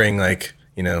can bring like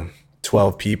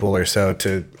 12 people or so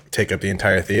to take up the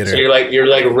entire theater. So you're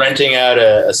like renting out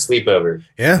a sleepover.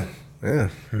 Yeah.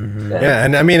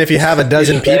 And I mean, if you have a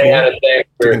dozen people to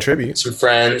contribute, some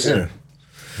friends. That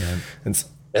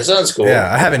sounds cool.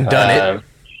 Yeah, I haven't done it.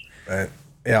 But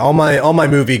yeah, all my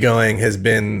movie going has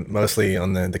been mostly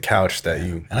on the couch that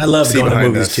you. And I love going to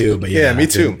movies too. But me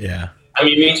too. Yeah. I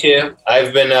mean, me too.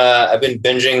 I've been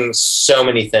binging so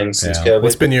many things since COVID.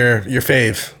 What's been your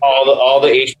fave? All the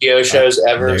HBO shows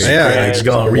ever. Just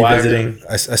going revisiting.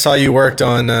 I saw you worked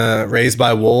on Raised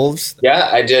by Wolves. Yeah,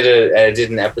 I did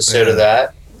an episode of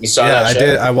that. You saw that show? I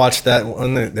did. I watched that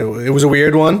one. It was a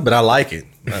weird one, but I like it.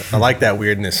 I like that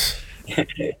weirdness.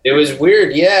 It was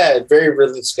weird, very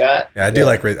Ridley Scott. Yeah, I do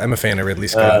like. I'm a fan of Ridley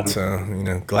Scott.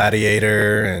 So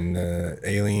Gladiator and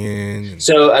Alien.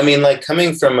 So I mean, like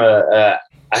coming from I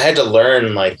had to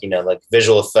learn like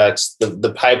visual effects,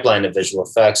 the pipeline of visual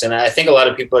effects, and I think a lot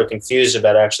of people are confused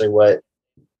about actually what.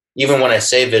 Even when I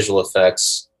say visual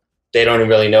effects, they don't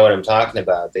really know what I'm talking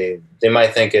about. They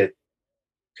might think it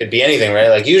could be anything, right?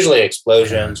 Like usually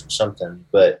explosions or something,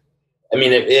 but I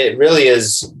mean it really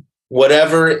is.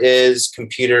 Whatever is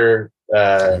computer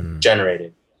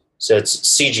generated. So it's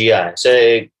CGI. So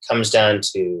it comes down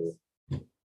to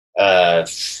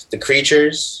the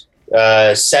creatures,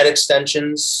 set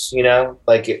extensions,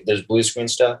 like there's blue screen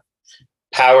stuff,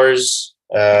 powers,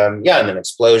 and then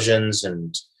explosions.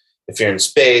 And if you're in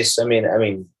space, I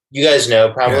mean, you guys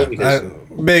know probably because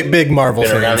big Marvel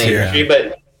fans here. Industry,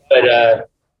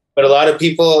 but a lot of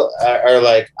people are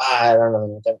like, I don't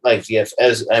know, like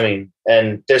VFX. I mean,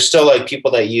 and there's still like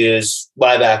people that use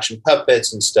live action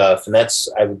puppets and stuff, and that's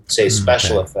I would say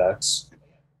special effects.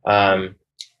 But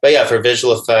yeah, for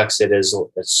visual effects,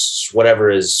 it's whatever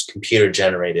is computer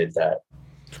generated that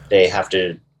they have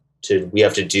to we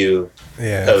have to do.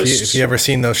 Yeah, if you ever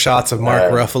seen those shots of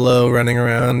Mark Ruffalo running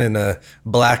around in a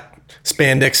black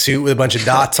spandex suit with a bunch of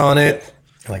dots on it.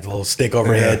 Like a little stick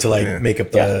overhead to make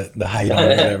up the height on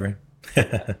it or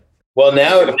whatever. Well,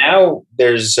 now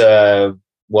there's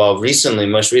most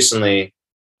recently,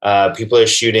 people are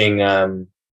shooting.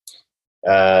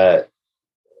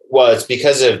 It's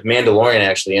because of Mandalorian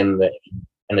actually in the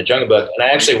Jungle Book, and I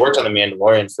actually worked on the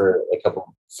Mandalorian for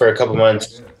a couple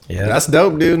months. Yeah, that's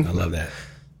dope, dude. I love that.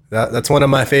 That's one of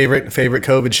my favorite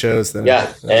COVID shows. And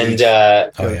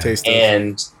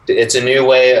it's a new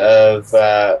way of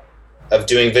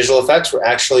doing visual effects. We're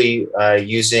actually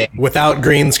using without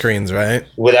green screens, right?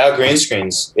 Without green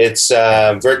screens, it's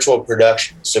virtual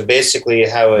production. So basically,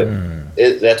 how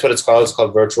that's what it's called. It's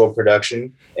called virtual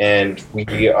production, and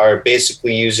we are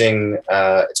basically using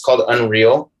it's called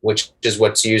Unreal, which is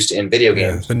what's used in video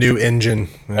games. The new engine,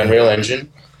 Unreal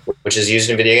Engine, which is used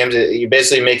in video games. You're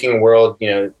basically making a world,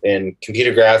 in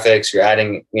computer graphics. You're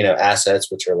adding,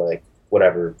 assets, which are like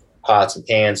whatever, pots and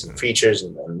pans and creatures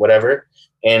and whatever.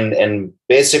 And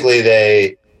basically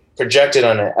they project it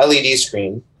on an LED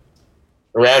screen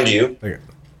around you,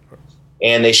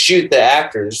 and they shoot the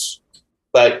actors,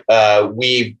 but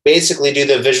we basically do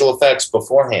the visual effects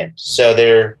beforehand. So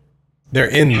they're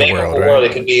in the world, right?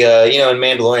 It could be, in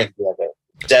Mandalorian, it could be like a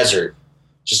desert,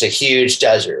 just a huge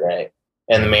desert, right?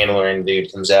 And the Mandalorian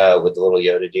dude comes out with the little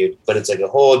Yoda dude, but it's like a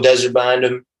whole desert behind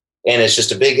him, and it's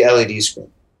just a big LED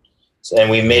screen.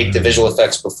 And we make the visual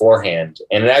effects beforehand,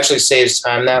 and it actually saves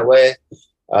time that way.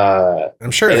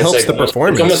 I'm sure it helps the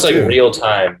performance. It's almost like real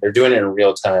time. They're doing it in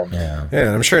real time.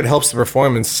 Yeah, I'm sure it helps the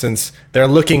performance since they're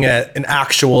looking at an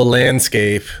actual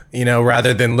landscape,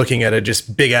 rather than looking at a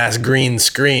just big ass green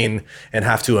screen and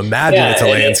have to imagine it's a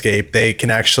landscape. They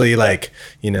can actually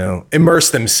immerse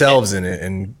themselves in it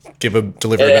and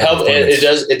deliver.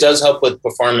 It does help with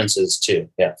performances too.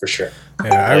 Yeah, for sure.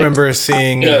 Yeah, I remember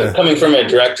seeing coming from a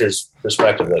director's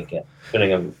perspective, putting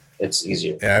them. It's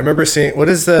easier. Yeah, I remember seeing what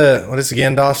is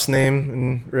Gandalf's name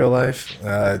in real life?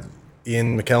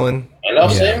 Ian McKellen.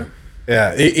 Gandalf's name?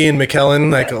 Yeah, Ian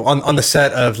McKellen. On the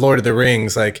set of Lord of the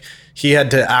Rings, he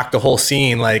had to act the whole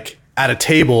scene at a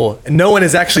table, and no one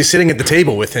is actually sitting at the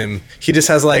table with him. He just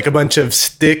has a bunch of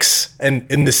sticks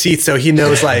and in the seats, so he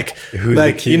knows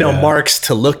marks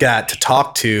to look at, to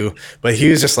talk to. But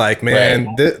he was just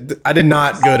man, I did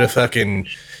not go to fucking.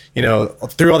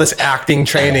 Through all this acting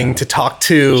training to talk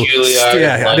to,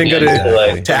 I didn't go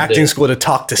to acting school to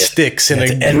talk to sticks in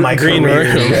a green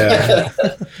room. Yeah.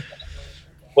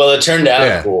 Well, it turned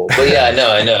out cool, but I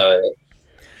know.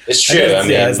 It's true.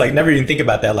 It's never even think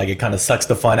about that. It kind of sucks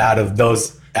the fun out of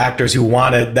those actors who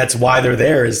want it. That's why they're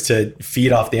there, is to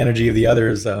feed off the energy of the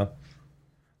others. So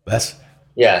that's.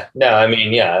 Yeah. No.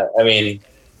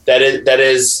 That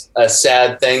is a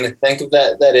sad thing to think of.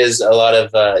 That is a lot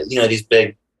of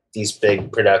these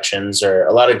big productions, or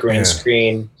a lot of green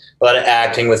screen, a lot of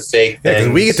acting with fake things.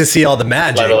 We get to see all the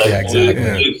magic.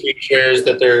 New creatures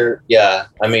that they're. Yeah.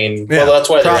 Well, that's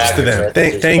why they're props to them.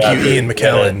 Thank you, Ian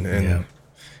McKellen,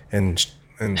 and.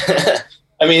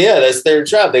 That's their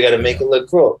job. They got to make it look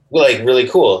cool, really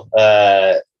cool.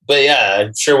 But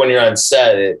I'm sure when you're on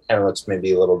set, it kind of looks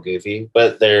maybe a little goofy.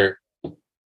 But they're,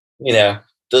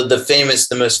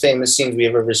 the most famous scenes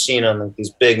we've ever seen on these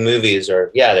big movies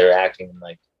are they're acting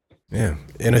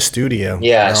in a studio.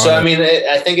 Yeah. So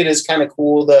I think it is kind of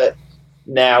cool that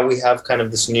now we have kind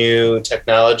of this new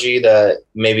technology that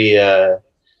maybe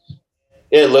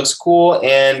it looks cool,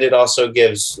 and it also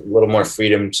gives a little more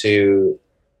freedom to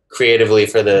creatively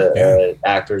for the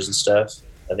actors and stuff.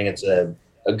 I think it's a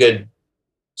good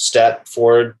step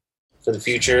forward for the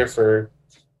future for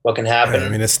what can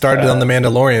happen. It started on The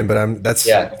Mandalorian, but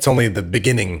it's only the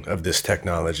beginning of this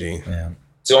technology. Yeah.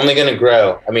 It's only going to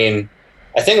grow.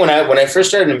 I think when I first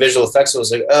started in visual effects, I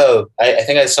was like, I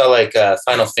think I saw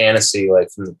Final Fantasy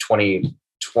from the 2002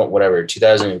 or whatever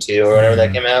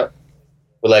that came out,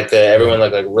 with everyone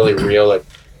looked really real, whatever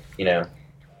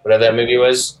that movie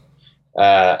was.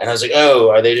 And I was like,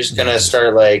 are they just gonna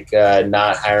start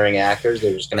not hiring actors?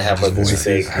 They're just gonna have these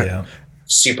fake,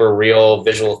 super real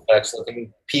visual effects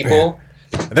looking people.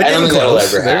 I don't think that'll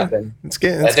ever happen. I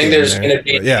think there's gonna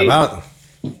be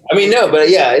it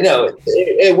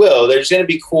will. There's going to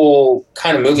be cool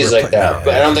kind of movies like that,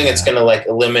 but I don't think it's going to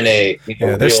eliminate.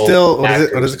 There's still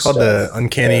what is it called? The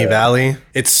Uncanny Valley.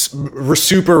 It's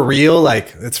super real.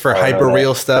 It's for hyper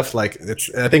real stuff. I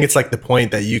think it's the point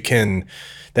that you can't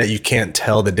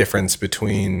tell the difference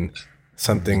between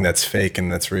something that's fake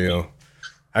and that's real.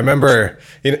 I remember,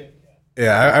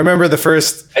 I remember the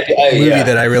first movie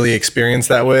that I really experienced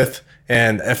that with.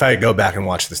 And if I go back and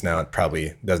watch this now, it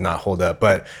probably does not hold up.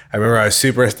 But I remember I was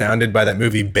super astounded by that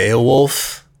movie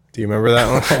Beowulf. Do you remember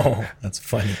that one? Oh, that's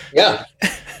funny. Yeah.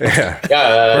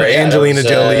 Where Angelina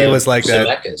Jolie was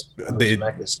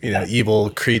the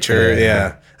evil creature.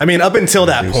 Yeah. Up until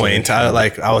that point,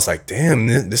 I was like, damn,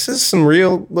 this is some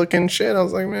real looking shit. I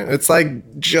was like, man, it's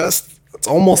it's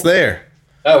almost there.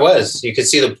 Oh, it was. You could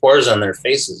see the pores on their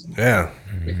faces. Yeah.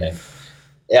 Everything.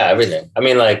 Yeah, everything.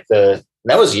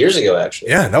 That was years ago,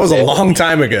 actually. Yeah, that was a long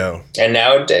time ago. And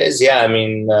nowadays,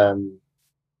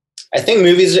 I don't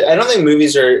think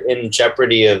movies are in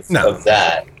jeopardy of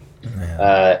that.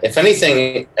 Yeah. If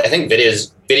anything, I think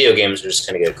video games are just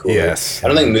going to get cooler. Yes. I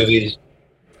don't think movies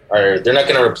they're not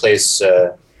going to replace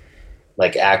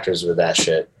like actors with that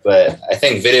shit. But I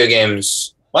think video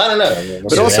games, well, I don't know. I mean,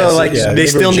 but also, like, they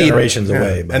still need generations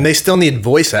away, and they still need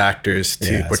voice actors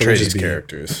to portray these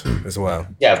characters as well.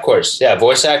 Yeah, of course. Yeah,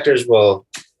 voice actors will.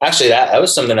 Actually, that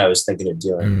was something I was thinking of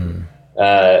doing.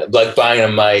 Like buying a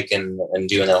mic and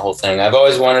doing that whole thing. I've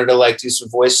always wanted to like do some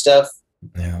voice stuff.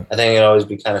 Yeah, I think it'd always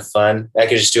be kind of fun. I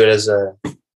could just do it as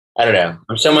I don't know.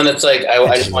 I'm someone that's like, I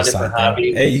just want a different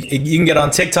hobby. Hey, you can get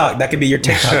on TikTok. That could be your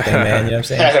TikTok thing, man. You know what I'm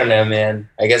saying? I don't know, man.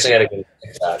 I guess I got to go to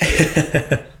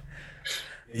TikTok.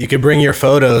 You could bring your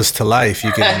photos to life.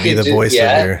 You could be the voice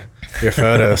of your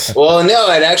photos. Well, no,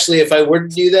 I'd actually, if I were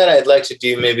to do that, I'd like to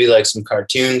do maybe like some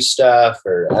cartoon stuff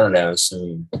or I don't know,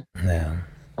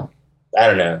 I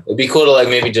don't know. It'd be cool to like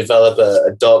maybe develop a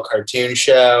adult cartoon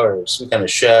show or some kind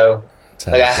of show.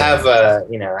 Like I have, I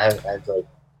have like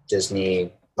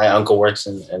Disney. My uncle works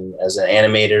in as an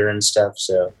animator and stuff,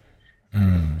 so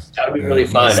that would be really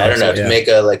fun. I don't know, to make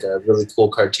a really cool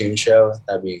cartoon show.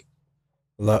 That'd be.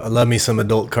 Love me some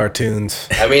adult cartoons.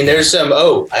 I mean, there's some.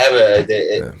 I have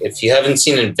if you haven't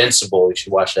seen Invincible, you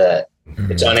should watch that.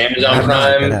 It's on Amazon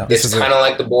Prime. It's kind of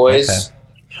like The Boys. Okay.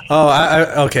 Oh,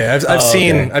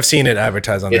 I've seen it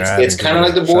advertised on there. It's kind of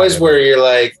like The Boys, where you're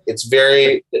like, it's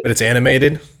very, but it's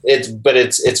animated. It's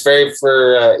very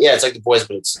for it's like The Boys,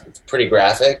 but it's pretty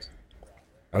graphic.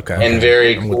 Okay. And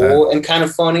very cool and kind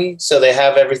of funny. So they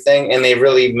have everything, and they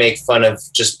really make fun of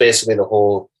just basically the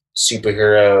whole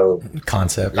superhero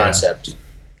concept,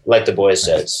 like The Boys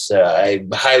says. So I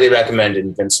highly recommend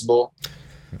Invincible.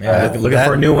 Yeah, looking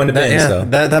for a new one to binge. So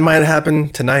that might happen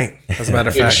tonight. As a matter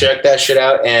of fact, check that shit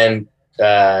out, and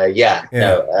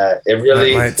it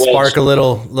really might spark a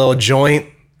little joint,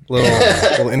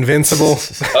 little Invincible.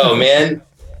 Oh man,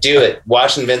 do it!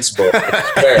 Watch Invincible.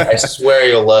 I swear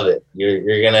you'll love it.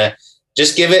 You're gonna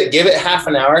just give it half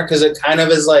an hour because it kind of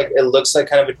is like it looks like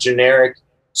kind of a generic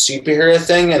superhero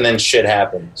thing, and then shit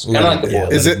happens. Kind of like The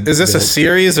Boys. Is this a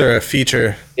series or a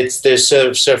feature? There's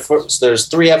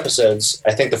 3 episodes.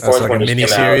 I think the fourth one just came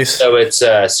out. So it's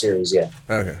a series, yeah.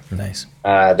 Okay, nice.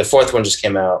 The fourth one just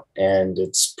came out, and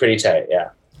it's pretty tight, yeah.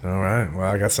 All right, well,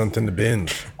 I got something to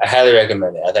binge. I highly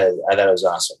recommend it. I thought it was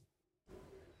awesome.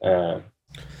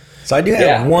 So I do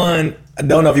have one. I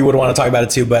don't know if you would want to talk about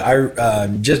it too, but I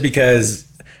just because.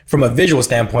 From a visual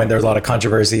standpoint, there's a lot of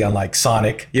controversy on like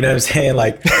Sonic. You know what I'm saying?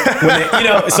 Like,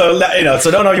 so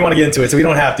don't know if you want to get into it, so we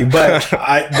don't have to. But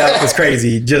that was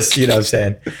crazy. Just what I'm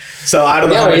saying. So I don't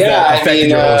know how that affected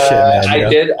your whole shit,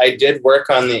 man. I did work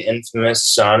on the infamous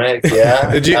Sonic.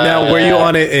 Yeah. Did you were you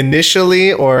on it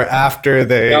initially or after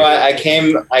they? No, I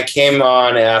came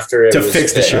on after it to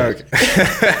fix the shit.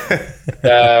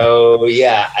 So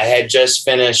I had just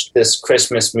finished this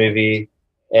Christmas movie.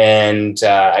 And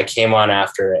I came on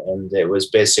after it, and it was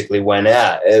basically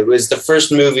it was the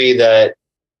first movie that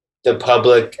the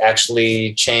public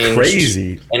actually changed.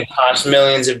 Crazy. And cost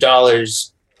millions of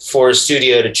dollars for a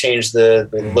studio to change the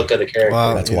look of the character.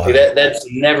 Wow, that's wild. That's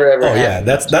never ever happened.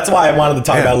 Yeah, that's why I wanted to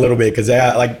talk about it a little bit, because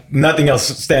like nothing else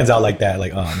stands out like that.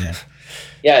 Like, oh man.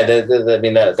 Yeah, I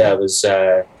mean that was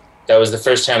the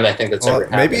first time I think that's ever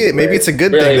happened. Maybe it's a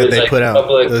good thing that they put out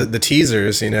the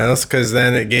teasers, because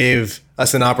then it gave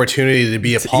us an opportunity to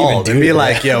be appalled and be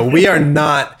like, yo, we are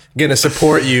not going to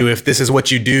support you if this is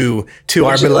what you do to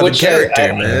our beloved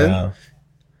character, man.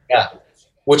 Yeah.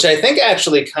 Which I think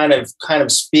actually kind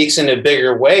of speaks in a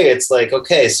bigger way. It's like,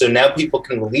 okay, so now people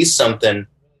can release something,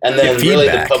 and then really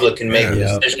the public can make a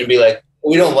decision and be like,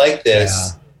 we don't like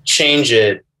this, change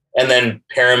it. And then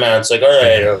Paramount's like, all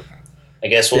right, I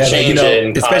guess we'll change it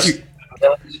and especially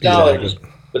cost dollars.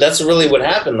 But that's really what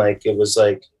happened. Like, it was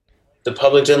like the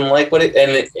public didn't like what and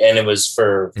it was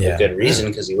for a good reason,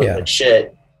 because he looked like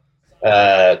shit.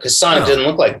 Because Sonic didn't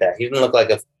look like that. He didn't look like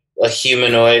a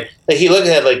humanoid. Like, he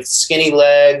had like skinny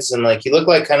legs, and like he looked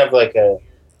like kind of like a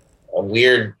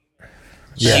weird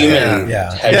human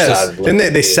hedgehog.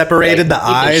 Didn't they separated the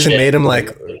eyes and made him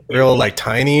like real like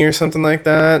tiny or something like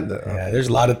that? Yeah, there's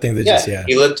a lot of things that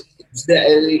he looked.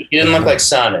 He didn't look like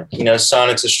Sonic.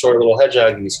 Sonic's a short little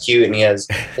hedgehog, and he's cute, and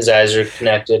his eyes are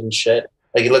connected and shit.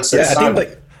 Like, he looks like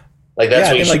Sonic.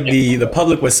 I think the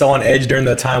public was so on edge during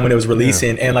the time when it was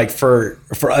releasing, and like for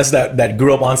us that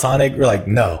grew up on Sonic, we're like,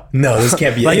 no, this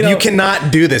can't be. Like, you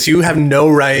cannot do this. You have no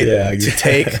right to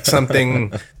take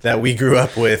something that we grew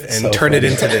up with and turn it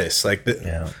into this. Like,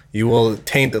 you will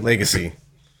taint the legacy.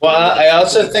 Well, I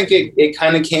also think it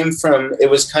kind of came from,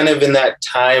 it was kind of in that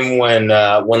time when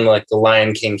like The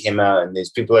Lion King came out, and these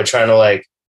people are trying to like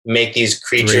make these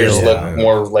creatures look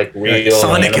more like real.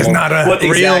 Sonic is not a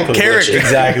real character.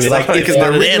 Exactly. Like Sonic is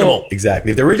not an animal.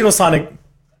 Exactly. If the original Sonic.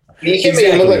 You can make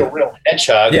him look like a real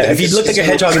hedgehog. Yeah, if he looked like a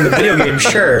hedgehog in the video game,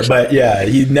 sure. But yeah,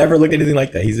 he never looked anything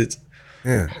like that.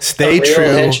 Stay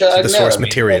true to the source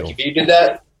material. Like, if you did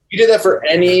that for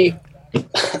any.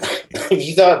 If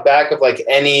you thought back of like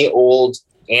any old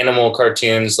animal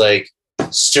cartoons, like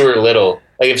Stuart Little.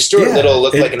 Like if Stuart Little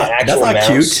looked like an actual mouse,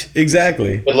 cute.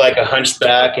 Exactly, with like a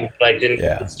hunchback and like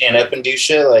didn't stand up and do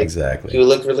shit, like exactly, he would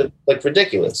look like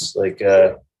ridiculous. Like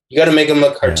you got to make him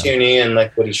look cartoony and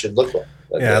like what he should look like.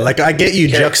 Like I get you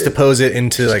juxtapose it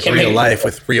into like real life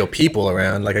with real people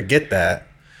around. Like I get that,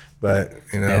 but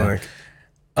like.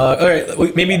 All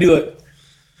right, maybe do it.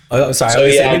 Oh, sorry.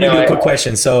 Maybe do a quick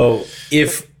question. So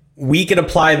if we could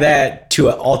apply that to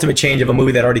an ultimate change of a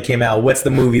movie that already came out, what's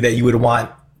the movie that you would want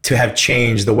to have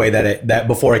changed the way that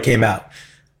before it came out?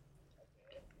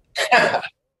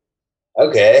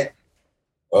 Okay.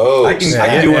 Oh, I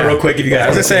can do one real quick if you guys. I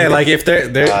was gonna say like if they're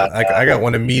like I got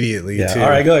one immediately too. All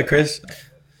right, go ahead, Chris.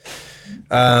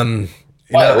 I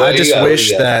just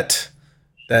wish that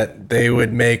they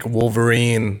would make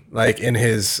Wolverine like in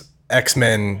his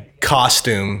X-Men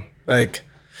costume, like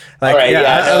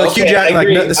Hugh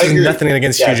Jackman. This is nothing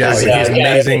against Hugh Jackman.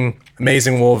 He's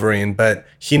amazing Wolverine, but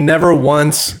he never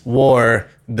once wore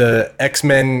the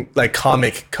X-Men like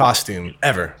comic costume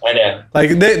ever. I know.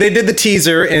 Like they did the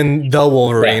teaser in The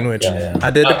Wolverine, which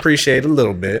I did appreciate a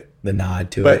little bit, the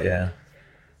nod to it. Yeah.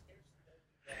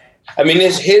 I mean,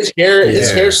 his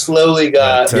hair slowly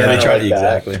got. They tried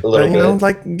exactly. A little bit.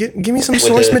 Like give me some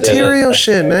source material,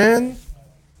 shit, man.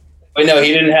 Wait, no,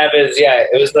 he didn't have his. Yeah,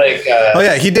 it was like.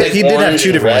 He did. He did have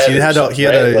two different ones. He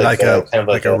had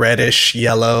a reddish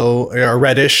yellow or a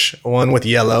reddish one with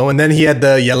yellow, and then he had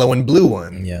the yellow and blue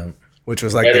one. Yeah, which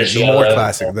was like the more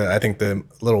classic. I think the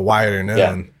little wider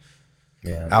known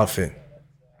outfit.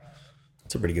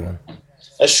 That's a pretty good one.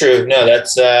 That's true. No,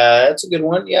 that's a good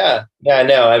one. Yeah,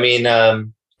 no. I mean,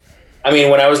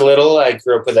 when I was little, I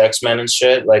grew up with X-Men and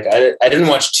shit. Like, I didn't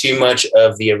watch too much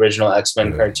of the original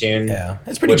X-Men cartoon. Yeah,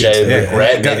 that's pretty which good. I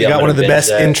regret. You got one of the best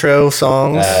intro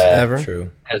songs ever. True.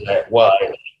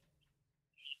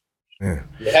 Yeah,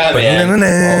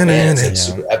 man. It's like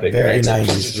super epic. Very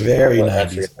 90s. Very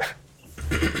 90s.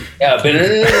 Yeah.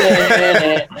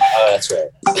 Oh, that's right.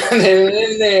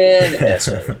 That's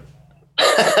right.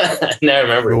 Now I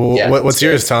remember. What's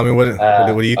yours, Tommy? What do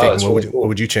you think? What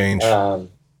would you change? Or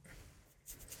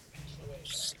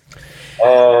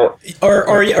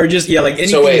just like anything.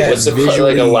 So wait, what's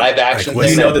like a live action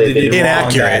thing? That they did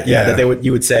inaccurate? That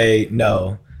you would say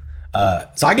no.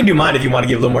 So I can do mine if you want to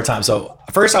give a little more time. So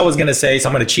first I was gonna say, so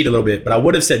I'm gonna cheat a little bit, but I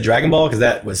would have said Dragon Ball because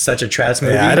that was such a trash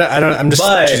movie. I'm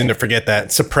just choosing to forget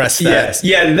that, suppress that.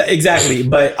 Yes, exactly.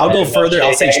 But I'll go further.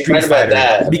 I'll say Street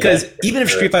Fighter because even if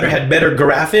Street Fighter had better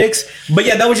graphics, but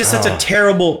that was just such a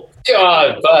terrible.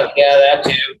 Oh fuck yeah, that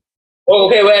too. Oh,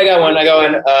 okay, wait, I got one.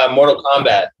 Mortal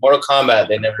Kombat.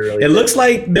 They never really. It looks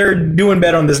like they're doing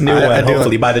better on this new one,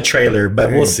 hopefully by the trailer, but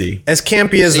we'll see. As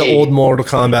campy as the old Mortal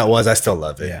Kombat was, I still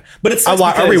love it. Yeah, but I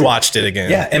rewatched it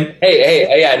again. Yeah, and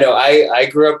I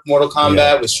grew up Mortal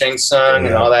Kombat with Shang Tsung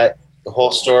and all that. The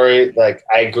whole story, like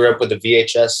I grew up with the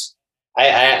VHS.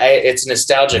 It's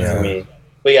nostalgic for me.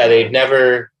 But yeah, they've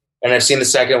never, and I've seen the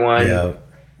second one. Yeah.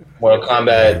 Mortal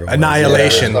Kombat.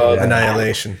 Annihilation.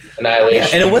 Yeah,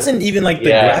 and it wasn't even like the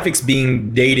graphics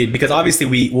being dated because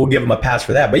obviously we'll give them a pass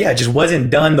for that. But it just wasn't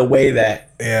done the way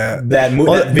that that movie.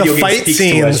 Well,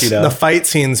 the fight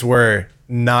scenes were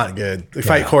not good. The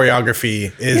fight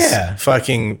choreography is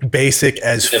fucking basic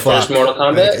as fuck. First Mortal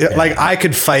Kombat? Like I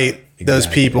could fight those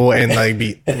people and like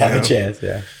beat have a chance,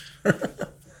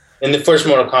 in the first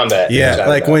Mortal Kombat. Yeah,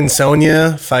 like when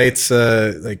Sonya fights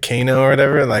like Kano or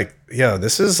whatever, like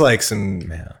this is like some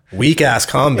weak ass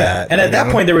combat. And at that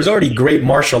point, there was already great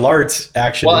martial arts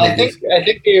action. Well, I think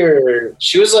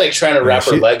she was like trying to wrap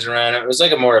her legs around it. It was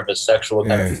like more of a sexual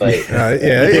kind of fight.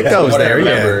 It goes there.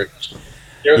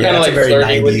 They were kind of like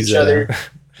flirting with each other.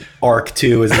 Arc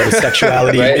too is about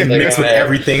sexuality mixed with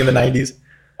everything in the 90s.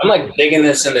 I'm like digging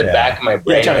this in the back of my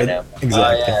brain right now.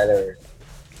 Exactly.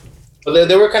 But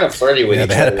they were kind of flirty with each other.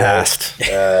 They had a past.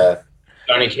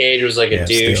 Johnny Cage was like a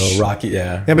douche. Still Rocky,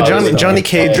 but Johnny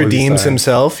Cage redeems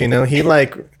himself. He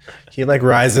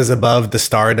rises above the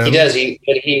stardom. He does.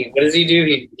 What does he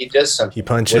do? He does something. He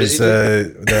punches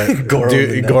the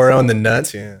Goro in the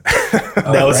nuts. Yeah,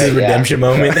 that was his redemption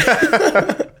moment.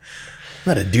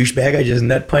 I'm not a douchebag. I just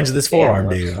nut punched this forearm,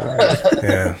 dude.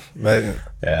 But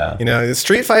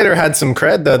Street Fighter had some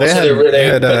cred though. They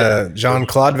had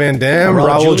Jean-Claude Van Damme,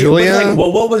 Raul Julia.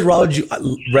 What was Raul?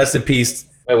 Rest in peace.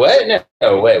 Wait, what?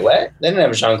 No, wait, what? They didn't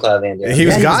have Jean-Claude Van Damme. He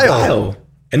was Guile.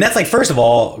 And that's like, first of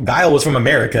all, Guile was from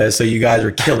America, so you guys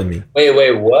were killing me.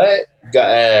 Wait, what?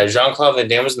 Jean-Claude Van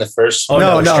Damme was in the first. Oh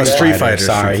no, Street Fighter.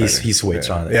 Sorry, Street Fighter. he switched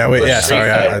on it. Yeah, wait, yeah, sorry.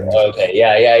 Okay,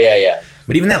 yeah.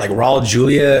 But even that, like Raul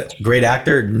Julia, great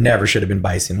actor, never should have been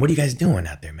Bison. What are you guys doing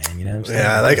out there, man? You know what I'm saying?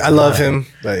 Yeah, like I love him,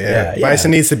 but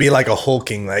Bison needs to be like a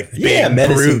hulking, like big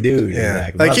menacing brute. dude. Yeah,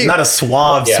 Exactly. like not a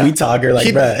suave sweet talker, like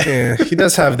bruh. He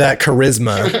does have that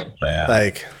charisma,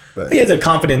 But he has a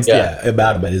confidence,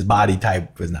 about him, but his body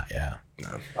type was not. Yeah.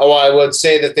 No. Oh, I would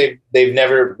say that they've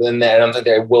never been that. I don't think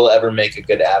they will ever make a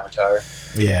good Avatar.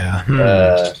 Yeah.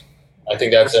 I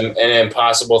think that's an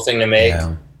impossible thing to make.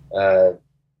 Yeah.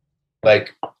 I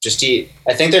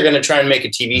think they're going to try and make a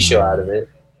TV show out of it,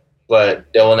 but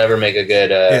they will never make a good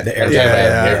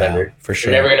Airbender. For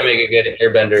sure. They're never going to make a good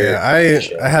Airbender.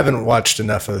 Yeah, I haven't watched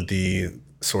enough of the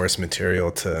source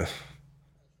material to.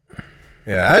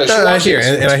 Yeah, I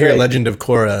hear Legend of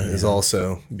Korra is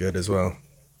also good as well.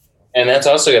 And that's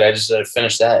also good. I just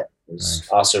finished that. It's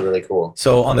also really cool.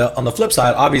 So on the flip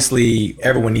side, obviously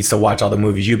everyone needs to watch all the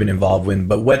movies you've been involved in.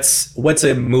 But what's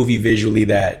a movie visually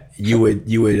that you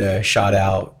would shout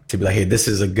out to be like, hey, this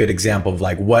is a good example of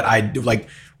like what I do, like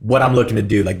what I'm looking to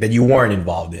do, like that you weren't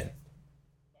involved in.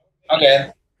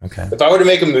 Okay. If I were to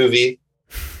make a movie,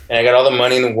 and I got all the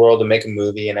money in the world to make a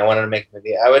movie, and I wanted to make a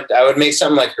movie, I would make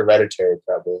something like Hereditary,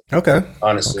 probably. Okay.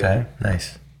 Honestly. Okay.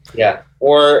 Nice. Yeah.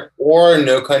 Or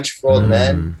No Country for Old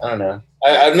Men. I don't know.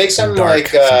 I'd make something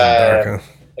like a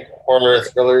horror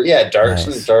thriller. Yeah, dark,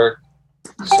 something dark,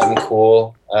 something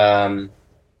cool,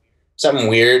 something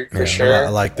weird for sure. I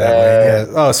like that.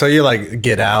 Oh, so you like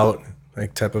Get Out,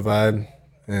 like type of vibe?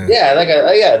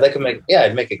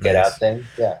 I'd make a Get Out thing.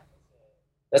 Yeah,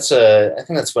 I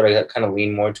think that's what I kind of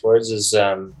lean more towards is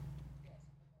something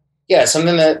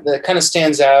that kind of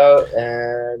stands out.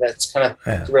 That's kind of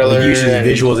thriller. Well, usually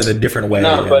visuals in a different way.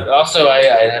 No, but also I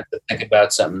have to think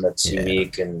about something that's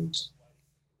unique, and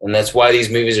that's why these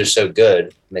movies are so good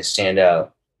and they stand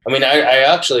out. I mean,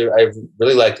 I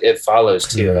really liked It Follows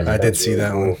too. I did see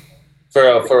that one. For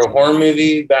a horror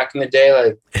movie back in the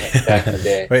day,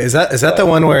 Wait, is that the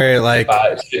one where like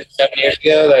 7 years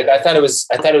ago? Like I thought it was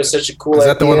such a cool. Is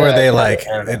that the one where they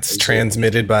it's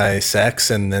transmitted by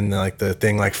sex and then like the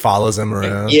thing like follows them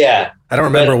around? Yeah, I don't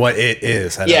remember what it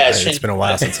is. It's been a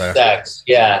while since I. Sex,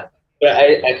 yeah. But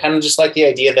I kind of just like the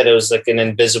idea that it was like an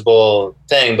invisible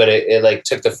thing, but it like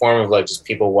took the form of like just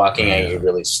people walking at you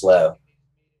really slow.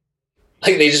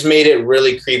 Like they just made it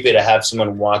really creepy to have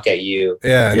someone walk at you.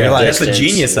 Yeah, that's the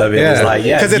genius of it. Yeah. It's like,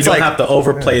 because you don't have to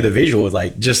overplay the visual.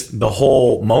 Like just the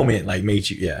whole moment, like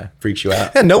makes you, freaks you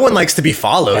out. Yeah, no one likes to be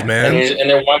followed, man. And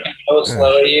they're walking so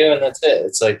slow at you, and that's it.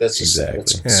 It's like that's just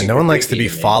exactly. No one likes to be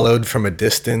followed from a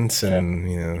distance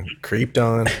and creeped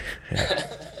on.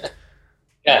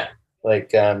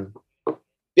 Like and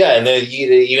then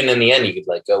even in the end, you could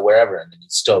like go wherever, and then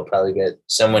you'd still probably get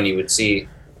someone you would see.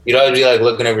 You'd always be like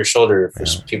looking over your shoulder for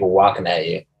people walking at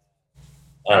you.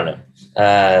 I don't know.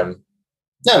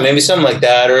 No, maybe something like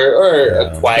that, or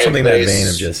a quiet something place. That vein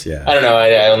of just I don't know.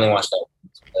 I only watched that.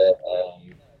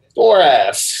 Or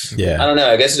F. I don't know.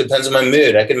 I guess it depends on my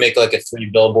mood. I could make like a 3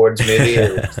 billboards movie,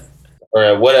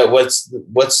 or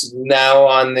what's now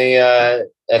on the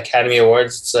Academy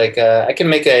Awards. It's like I can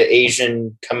make an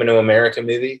Asian Coming to America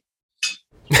movie.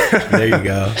 There you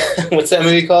go. What's that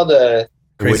movie called?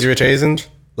 Crazy Rich Asians.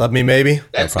 Love Me Maybe.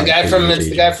 That's the guy from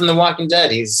The Walking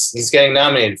Dead. He's getting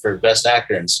nominated for Best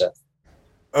Actor and stuff.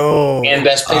 Oh, and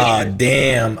Best Picture. Oh,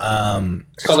 damn.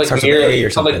 It's called like Mirror or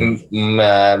something. No,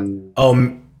 I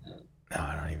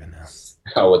don't even know.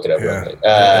 I'll look it up. Yeah.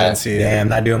 I didn't see it. Damn,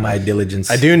 not doing my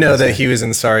diligence. I do know that he was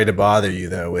in Sorry to Bother You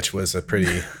though, which was a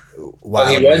pretty wild.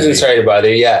 He was in Sorry to Bother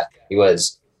You. Yeah, he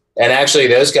was. And actually,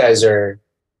 those guys are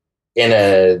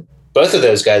both of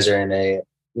those guys are in a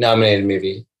nominated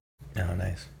movie. Oh,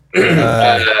 nice.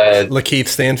 Lakeith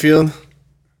Stanfield.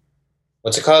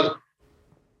 What's it called?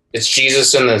 It's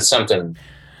Jesus and the something.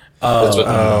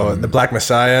 The Black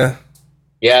Messiah.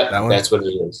 Yeah, that's what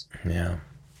it is. Yeah.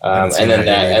 And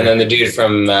then the dude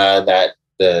from the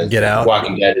Get Out,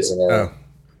 Walking Dead is in it.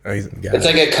 It's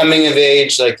like a coming of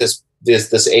age. Like this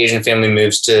Asian family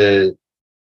moves to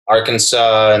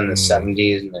Arkansas in the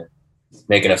 70s, and they're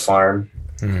making a farm.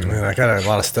 Man, I got a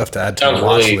lot of stuff to add to the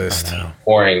watch list.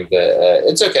 Boring, but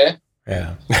it's okay.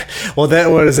 Yeah. Well,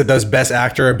 what is it? Those Best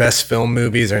Actor or Best Film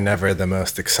movies are never the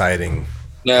most exciting.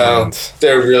 No,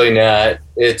 they're really not.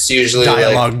 It's usually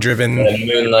dialogue driven, a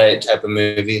Moonlight type of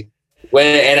movie.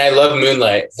 And I love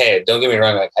Moonlight. Hey, don't get me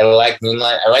wrong. Like I like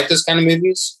Moonlight. I like those kind of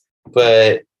movies,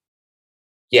 but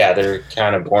yeah, they're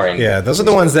kind of boring. Yeah, those are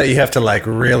the ones that you have to like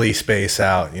really space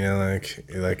out, you know,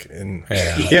 and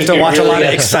you have to watch a lot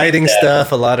of exciting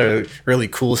stuff, a lot of really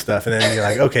cool stuff, and then you're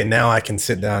like, okay, now I can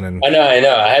sit down and. I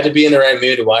know. I had to be in the right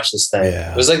mood to watch this thing.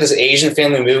 Yeah. It was like this Asian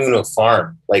family moving to a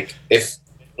farm. Like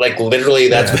literally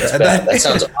that's what it's about. That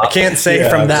sounds awful. I can't say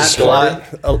from that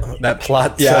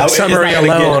plot summary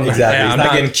alone. Exactly. It's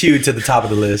not getting queued to the top of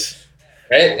the list.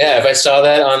 Right? Yeah. If I saw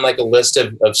that on like a list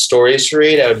of stories to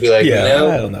read, I would be like, I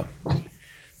don't know.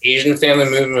 Asian family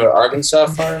moving to an Arkansas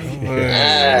farm?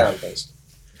 I don't think so.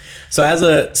 So as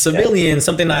a civilian,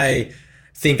 something I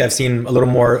think I've seen a little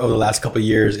more over the last couple of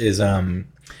years is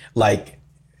like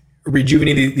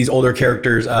rejuvenating these older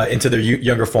characters into their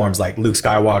younger forms, like Luke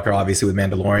Skywalker, obviously with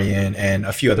Mandalorian, and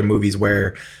a few other movies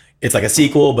where it's like a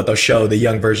sequel, but they'll show the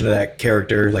young version of that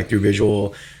character like through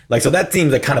visual. Like, so that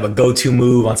seems like kind of a go-to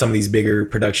move on some of these bigger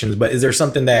productions. But is there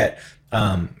something that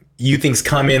you think's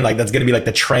coming, like that's going to be like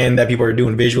the trend that people are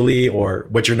doing visually, or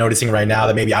what you're noticing right now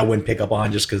that maybe I wouldn't pick up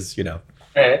on just because, you know?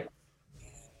 Right.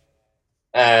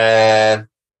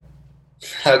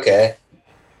 Okay.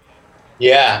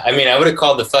 Yeah, I mean, I would have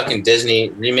called the fucking Disney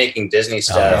remaking Disney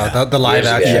stuff. The live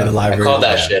action, the live I called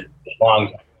that shit a long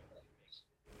time.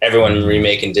 Everyone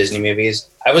remaking Disney movies.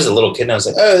 I was a little kid and I was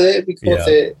like, oh, that'd be cool if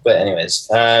it. But anyways,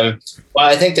 well,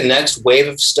 I think the next wave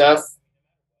of stuff,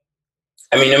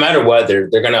 I mean, no matter what, they're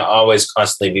going to always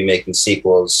constantly be making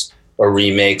sequels or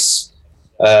remakes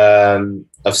of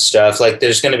stuff. Like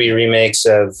there's going to be remakes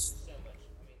of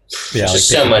just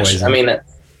so much. Poison. I mean,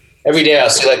 every day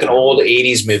I'll see like an old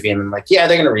 80s movie and I'm like, yeah,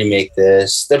 they're going to remake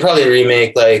this. They'll probably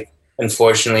remake like,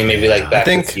 unfortunately, maybe like Back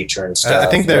to the Future and stuff. I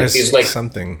think there's like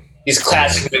something. These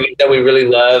classic movies that we really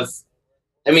love.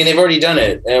 I mean, they've already done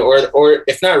it. Or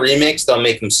if not remakes, they'll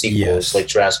make them sequels like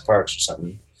Jurassic Parks or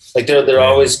something. Like they're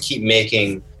always keep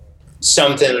making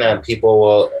something that people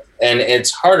will, and it's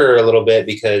harder a little bit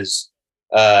because,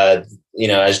 you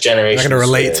know, as generations, not going to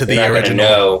relate to the original.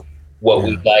 Know what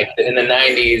we liked in the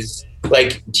 90s.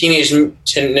 Like Teenage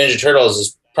Ninja Turtles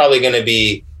is probably going to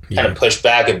be kind of pushed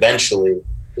back eventually.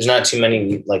 There's not too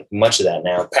many, like much of that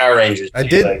now. Power Rangers. I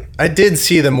did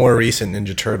see the more recent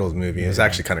Ninja Turtles movie. It was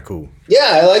actually kind of cool.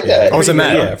 Yeah, I like that. I wasn't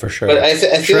mad. Yeah, for sure. But I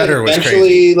feel like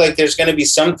eventually, like there's going to be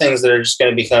some things that are just going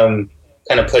to become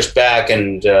kind of pushed back.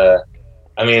 And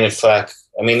I mean,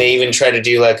 they even try to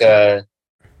do like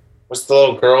what's the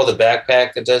little girl, the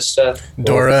backpack that does stuff?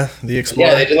 Dora the Explorer.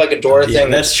 Yeah, they did like a Dora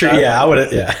thing. That's true. Yeah, I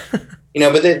would. Yeah. You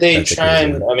know, but they try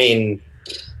and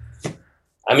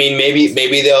I mean,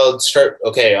 maybe they'll start.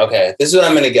 Okay. This is what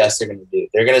I'm going to guess they're going to do.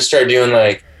 They're going to start doing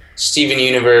like Steven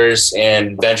Universe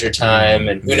and Adventure Time,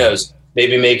 and who knows,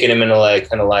 maybe making them into like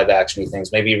kind of live actiony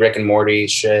things. Maybe Rick and Morty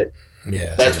shit.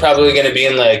 Yeah, that's probably going to be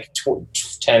in like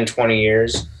 10, 20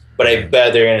 years. But I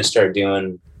bet they're going to start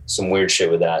doing some weird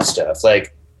shit with that stuff,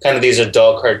 like kind of these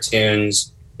adult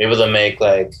cartoons. Maybe they'll make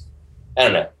like, I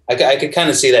don't know. I could kind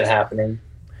of see that happening.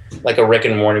 Like a Rick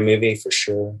and Morty movie for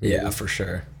sure. Yeah, for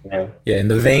sure. Yeah. Yeah, in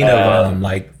the vein of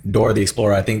like Dora the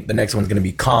Explorer, I think the next one's gonna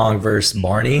be Kong versus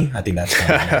Barney. I think that's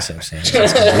gonna be that's gonna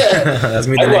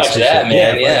be the I'd watch that,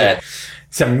 man. Yeah.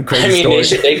 Some crazy story.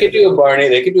 They could do a Barney.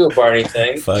 They could do a Barney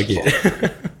thing. Fuck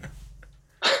it.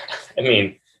 I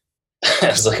mean,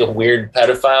 it's like a weird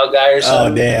pedophile guy or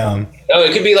something. Oh damn. Oh,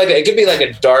 it could be like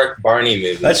a dark Barney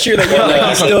movie. That's true. Like,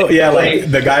 like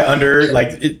the guy under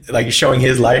like showing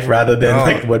his life rather than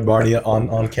like what Barney on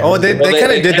camera. Oh, they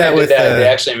kind of did that with. They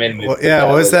actually made a movie.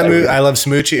 What was that movie? I Love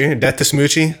Smoochie. Death to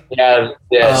Smoochie. Yeah.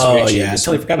 Oh Smoochie. Yeah. I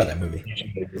totally forgot about that movie.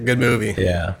 Good movie.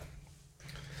 Yeah.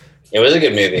 It was a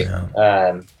good movie.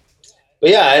 Yeah. But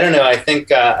yeah, I don't know. I think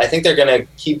they're gonna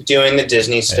keep doing the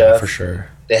Disney stuff for sure.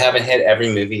 They haven't hit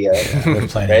every movie yet,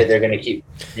 right? They're going to keep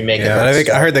remaking. Yeah,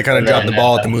 I heard they kind of dropped the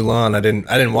ball at the Mulan. I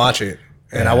didn't watch it,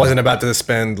 and I wasn't about to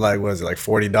spend like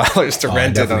 $40 to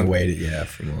rent it. I waited,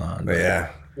 for Mulan. But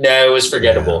yeah, no, it was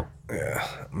forgettable. Yeah,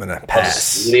 I'm gonna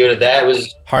pass. Leave it at that. It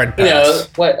was hard pass. You know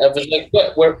what? I was like,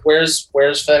 what?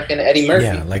 Where's fucking Eddie Murphy?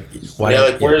 Yeah, like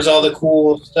why? Where's all the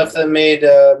cool stuff that made?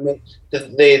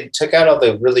 They took out all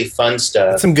the really fun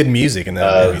stuff. That's some good music in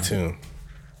that movie too.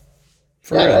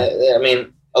 I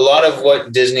mean. A lot of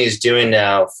what Disney's doing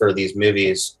now for these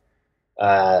movies,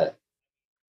 I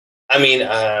mean,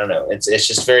 I don't know. It's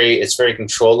just very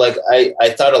controlled. Like I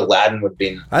thought Aladdin would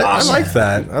be awesome. I like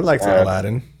that. I liked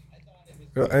Aladdin.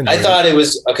 I thought it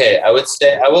was okay. I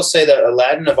will say that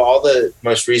Aladdin, of all the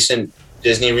most recent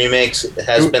Disney remakes,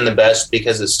 has been the best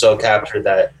because it still captured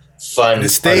that fun. It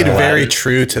stayed very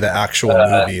true to the actual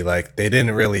movie. Like they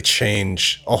didn't really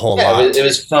change a whole lot. It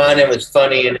was fun. It was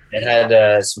funny, and it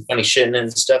had some funny shit in it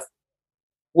and stuff.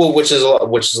 Well, which is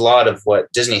a lot of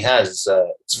what Disney has.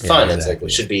 It's fun. Exactly. It's like,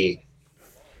 it should be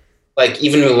like,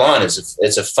 even Mulan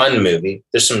it's a fun movie.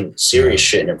 There's some serious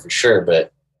shit in it for sure,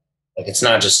 but like, it's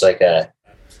not just like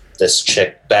this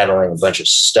chick battling a bunch of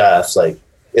stuff. Like,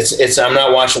 it's I'm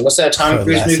not watching, what's that Tom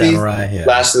Cruise movie? Samurai,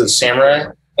 Last of the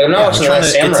Samurai. I'm not watching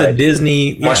Last Samurai. It's a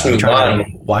Disney. I'm trying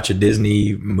to watch a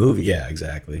Disney movie. Yeah,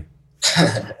 exactly.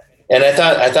 And I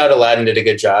thought Aladdin did a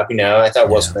good job. You know, I thought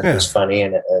Will Smith was funny,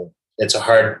 and it's a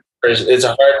hard role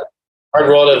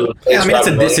to play. Yeah, I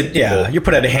mean, you're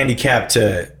put at a handicap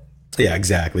to. Yeah,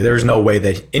 exactly. There's no way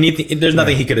that there's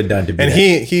nothing he could have done to be. And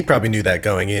he probably knew that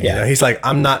going in. Yeah. You know, he's like,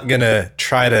 I'm not gonna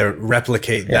try to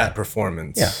replicate that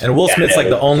performance. Yeah, and Will Smith's like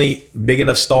the only big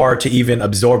enough star to even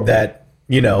absorb that.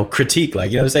 You know, critique,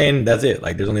 like, you know what I'm saying? That's it.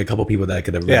 Like, there's only a couple people that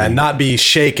could have really, not be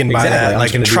shaken by that,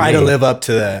 like, and try to live up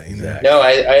to that. You know? No,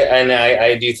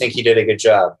 I do think he did a good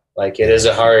job. Like, it is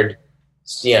a hard,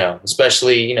 you know,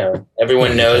 especially, you know,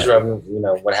 everyone knows, you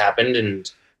know, what happened, and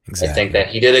I think that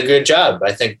he did a good job.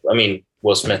 I mean,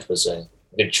 Will Smith was a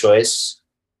good choice.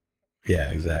 Yeah,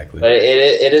 exactly. But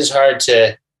it is hard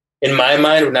to, in my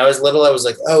mind, when I was little, I was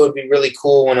like, oh, it'd be really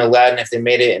cool when Aladdin, if they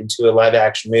made it into a live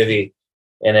action movie.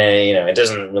 And you know, it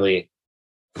doesn't really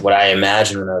what I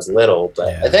imagined when I was little, but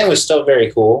I think it was still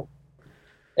very cool.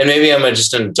 And maybe I'm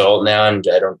just an adult now, and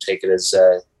I don't take it as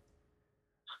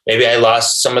maybe I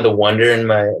lost some of the wonder in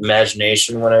my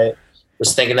imagination when I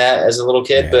was thinking that as a little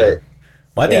kid. But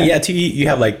well, I think you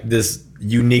have like this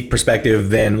unique perspective.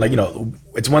 Then, like, you know,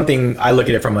 it's one thing I look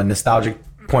at it from a nostalgic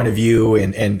point of view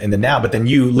and the now, but then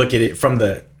you look at it from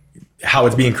the how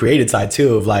it's being created side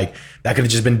too, of like, that could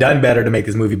have just been done better to make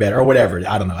this movie better or whatever.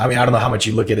 I don't know. I mean, I don't know how much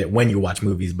you look at it when you watch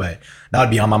movies, but that would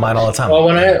be on my mind all the time. Well,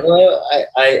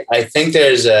 I think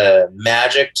there's a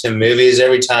magic to movies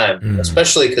every time,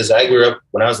 especially because I grew up,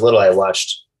 when I was little, I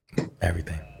watched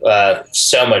everything.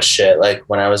 So much shit. Like,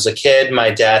 when I was a kid, my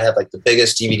dad had like the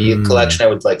biggest DVD collection. I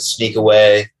would like sneak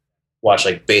away, watch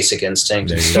like Basic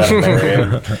Instinct and stuff in my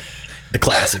room. The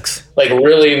classics. Like,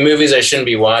 really movies I shouldn't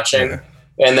be watching. Yeah.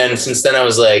 And then since then I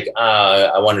was like,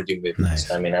 I want to do movies. Nice.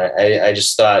 I mean, I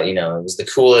just thought, you know, it was the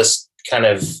coolest kind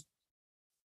of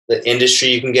the industry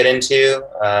you can get into.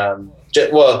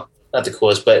 Well, not the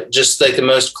coolest, but just like the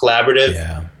most collaborative.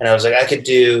 Yeah. And I was like, I could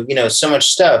do, you know, so much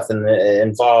stuff, and it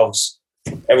involves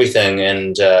everything.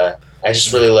 And I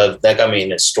just really love that. Got me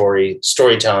into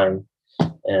storytelling.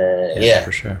 Yeah,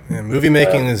 for sure. Yeah, movie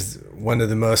making is one of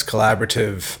the most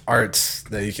collaborative arts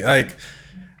that you can, like,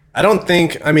 I don't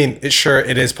think, I mean,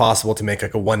 it is possible to make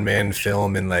like a one-man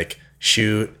film and like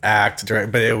shoot, act,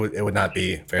 direct, but it would not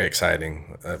be very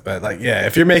exciting. But like, yeah,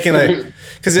 if you're making like,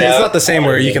 because it's not the same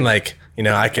where you can like, you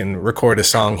know, I can record a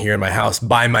song here in my house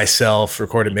by myself,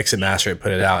 record it, mix it, master it,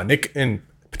 put it out, and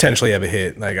potentially have a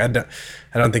hit. Like, I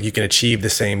don't think you can achieve the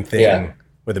same thing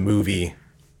with a movie.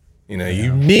 You know,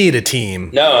 you need a team.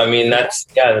 No, I mean, that's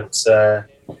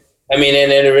I mean,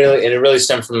 and it really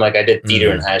stemmed from like, I did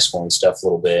theater in high school and stuff a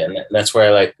little bit. And that's where I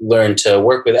like learned to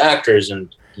work with actors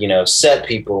and, you know, set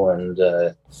people and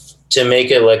to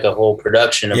make it like a whole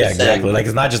production of a thing. Exactly. Like,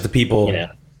 it's not just the people, you know,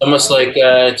 almost like,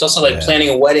 it's also like planning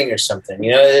a wedding or something,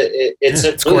 you know, it's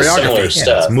really similar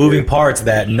stuff. It's moving parts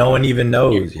that no one even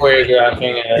knows.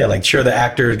 Choreographing. Like, sure, the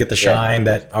actors get the shine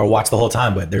that are watched the whole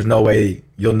time, but there's no way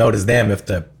you'll notice them if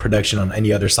the production on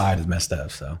any other side is messed up.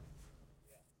 So.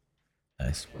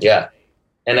 Nice. Yeah.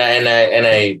 And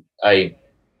I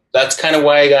that's kind of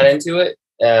why I got into it.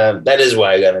 That is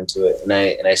why I got into it.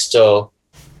 And I still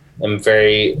am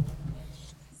very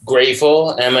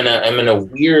grateful. I'm in a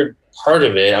weird part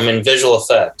of it. I'm in visual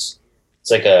effects.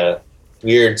 It's like a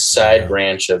weird side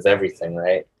branch of everything,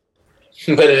 right?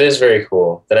 But it is very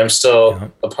cool that I'm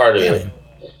still a part of it.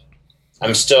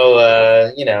 I'm still,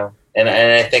 you know, and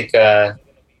I think,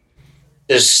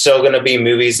 there's still going to be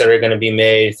movies that are going to be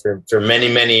made for many,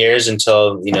 many years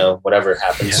until, you know, whatever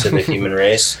happens to the human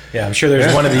race. Yeah, I'm sure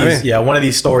there's one of these. One of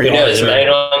these story arcs.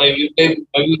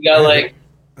 We got like.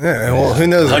 Yeah, well, who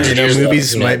knows? You know,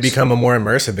 movies might become a more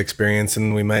immersive experience,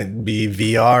 and we might be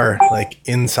VR like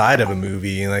inside of a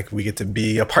movie, and like we get to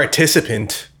be a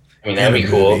participant. I mean, that'd be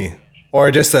cool. Movie.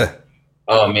 Or just a.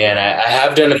 Oh man, I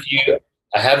have done a few.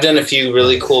 I have done a few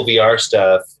really cool VR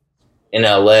stuff in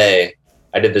LA.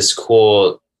 I did this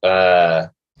cool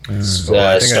Star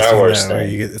Wars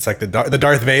thing. It's like the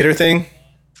Darth Vader thing.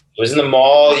 It was in the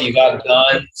mall. You got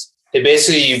guns.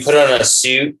 You put on a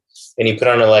suit and you put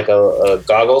on a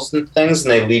goggles and things,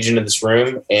 and they lead you into this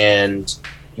room, and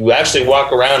you actually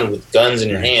walk around with guns in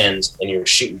your hands and you're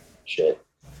shooting shit.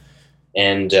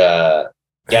 And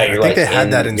Yeah, I think they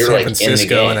had that in San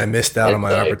Francisco, and I missed out on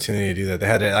my like, opportunity to do that. They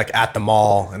had it like at the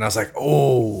mall, and I was like,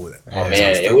 oh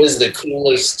man, it was the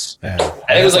coolest. Yeah.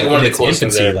 I think it was like one of the coolest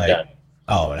things I've ever done.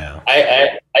 Oh no!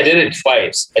 I did it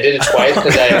twice.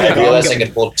 Because I realized I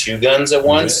could pull 2 guns at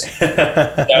once.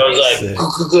 That was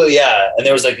like, yeah. And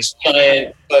there was like this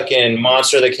giant fucking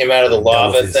monster that came out of the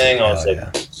lava thing. I was like,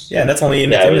 yeah, and that's only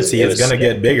in its infancy. It's going to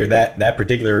get bigger. That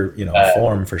particular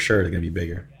form for sure is going to be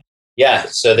bigger. Yeah,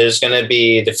 so there's going to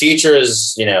be, the future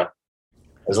is,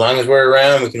 as long as we're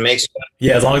around, we can make stuff.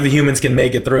 Yeah, as long as the humans can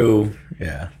make it through.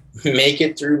 Yeah. Make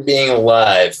it through being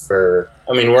alive we're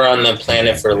on the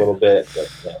planet for a little bit.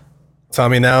 But, yeah.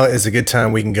 Tommy, now is a good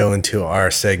time we can go into our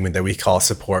segment that we call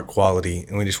Support Quality.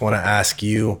 And we just want to ask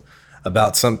you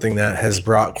about something that has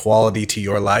brought quality to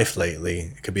your life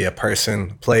lately. It could be a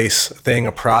person, place, a thing,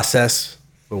 a process.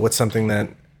 But what's something that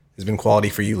has been quality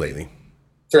for you lately?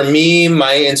 For me,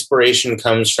 my inspiration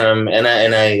comes from, and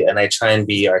I try and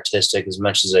be artistic as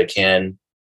much as I can,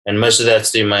 and most of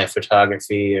that's through my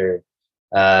photography. Or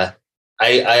I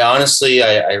honestly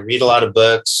read a lot of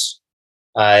books.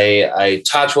 I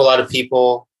talk to a lot of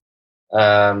people.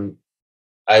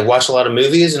 I watch a lot of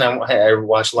movies, and I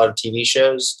watch a lot of TV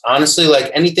shows. Honestly,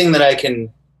 like anything that I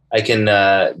can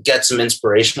get some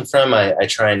inspiration from, I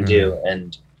try and do.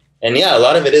 And yeah, a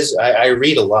lot of it is I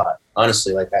read a lot.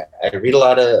 Honestly, like I read a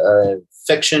lot of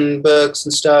fiction books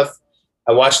and stuff.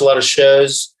 I watch a lot of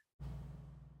shows.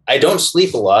 I don't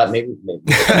sleep a lot. Maybe.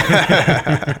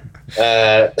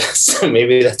 So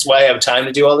maybe that's why I have time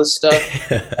to do all this stuff.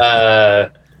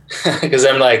 Because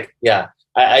I'm like, yeah,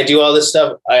 I do all this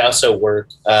stuff. I also work.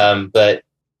 But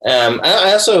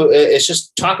I also, it's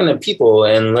just talking to people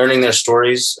and learning their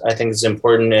stories. I think is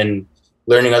important, and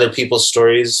learning other people's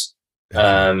stories.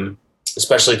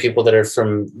 Especially people that are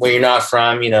from where you're not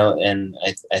from, and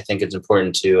I think it's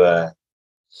important to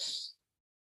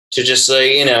just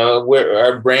like, where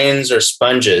our brains are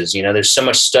sponges, there's so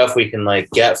much stuff we can like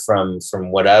get from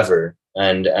whatever.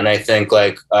 And I think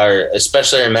like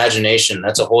especially our imagination,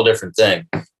 that's a whole different thing.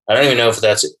 I don't even know if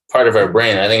that's part of our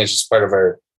brain. I think it's just part of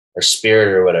our spirit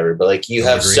or whatever, but like you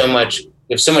have so much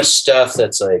stuff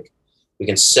that's like we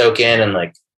can soak in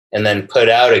and then put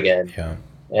out again. Yeah.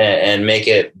 And make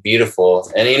it beautiful.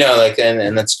 And,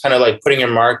 and that's kind of like putting your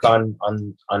mark on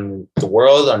the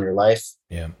world, on your life.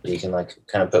 Yeah. You can like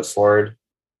kind of put forward.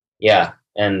 Yeah.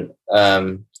 And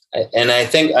I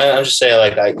think I'll just say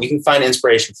like, you can find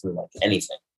inspiration from like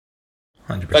anything,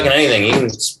 100%. Fucking anything. You can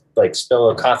like spill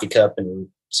a coffee cup and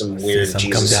some weird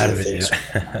Jesus comes out of it,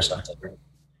 or something,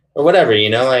 or whatever,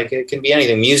 like it can be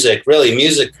anything. Music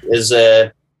is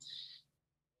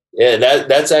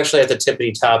that's actually at the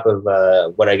tippity top of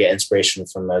what I get inspiration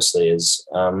from mostly is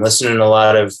listening to a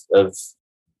lot of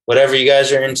whatever you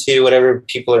guys are into, whatever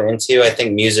people are into. I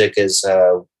think music is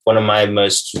one of my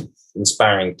most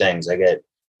inspiring things. I get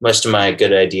most of my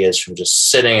good ideas from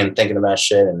just sitting and thinking about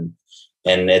shit, and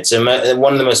it's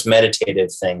one of the most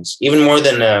meditative things, even more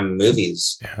than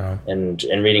movies. Yeah. and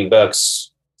reading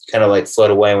books. Kind of like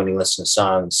float away when you listen to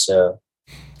songs. So,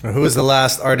 who was the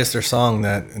last artist or song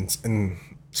that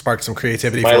sparked some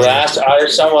creativity? My last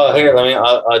artist song. Well, here,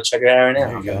 I'll check it out right now.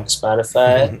 There you go.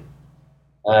 Spotify.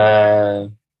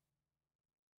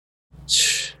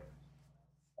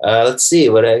 Let's see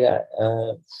what I got.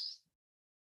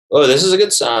 This is a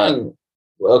good song.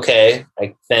 Okay,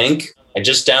 I think I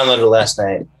just downloaded it last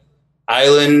night.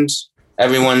 Island,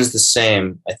 Everyone's the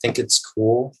Same. I think it's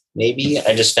cool. Maybe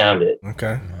I just found it.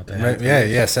 Okay.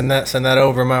 Yeah. Send that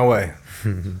over my way.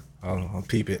 I'll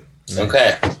peep it.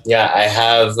 Okay. Yeah, I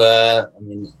have.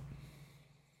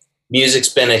 Music's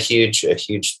been a huge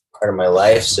part of my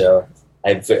life, so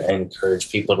I encourage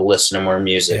people to listen to more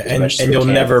music. Yeah, and you'll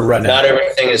never run out. Not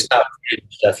everything is top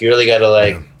stuff. You really got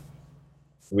to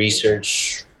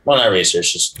research. Well, not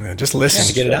research, just listen.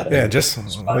 To get it out there. Yeah, just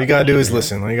all you gotta do is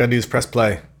listen. All you gotta do is press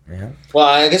play. Yeah. Well,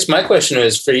 I guess my question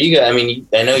is for you guys.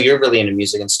 I know you're really into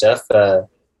music and stuff.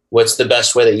 What's the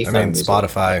best way that you find music?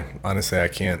 Spotify. Honestly, I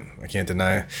can't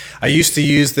deny it. I used to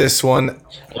use this one.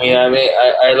 I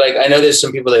know there's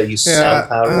some people that use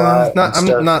SoundCloud a lot.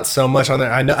 I'm not so much on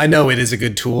there. I know it is a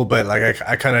good tool, but like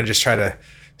I kind of just try to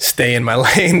stay in my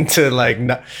lane to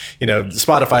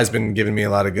Spotify's been giving me a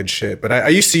lot of good shit. But I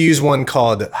used to use one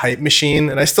called Hype Machine,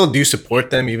 and I still do support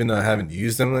them even though I haven't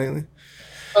used them lately.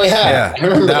 Oh yeah. I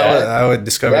remember that. I would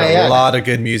discover a lot of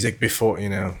good music before,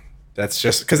 That's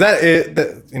just because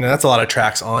that's a lot of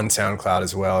tracks on SoundCloud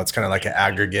as well. It's kind of like an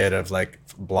aggregate of like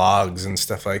blogs and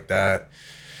stuff like that.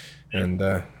 And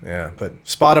but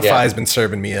Spotify has been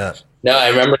serving me up. No, I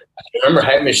remember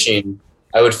Hype Machine.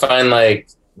 I would find like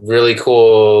really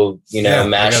cool,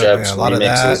 mashups, a lot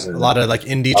remixes, of that, a lot of like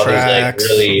indie tracks,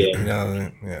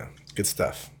 good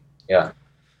stuff. Yeah.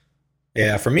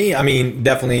 Yeah, for me, I mean,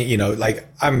 definitely, like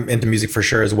I'm into music for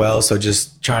sure as well. So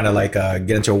just trying to like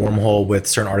get into a wormhole with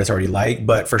certain artists I already like,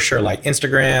 but for sure, like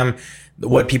Instagram,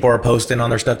 what people are posting on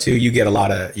their stuff too, you get a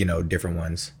lot of, different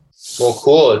ones. Well,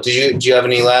 cool. Do you have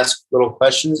any last little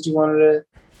questions you wanted to?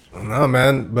 No,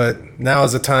 man, but now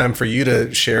is the time for you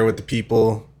to share with the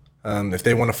people. If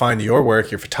they want to find your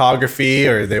work, your photography,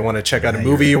 or they want to check out a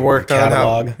movie you worked on,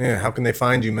 how can they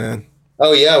find you, man?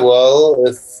 Oh, yeah. Well,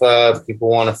 if people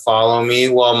want to follow me,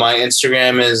 my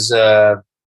Instagram is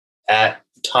at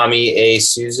Tommy A.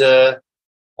 Souza.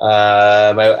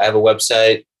 I have a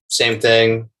website, same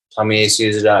thing,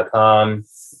 TommyASouza.com.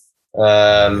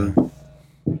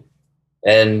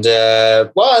 And I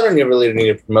don't even really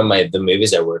need to promote the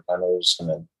movies I work on. They're just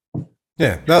gonna.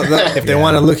 Yeah, if they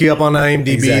want to look you up on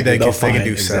IMDb, exactly. they can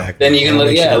do so. Then you can look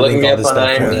me up on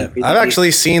IMDb. I've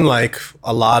actually seen like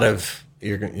a lot of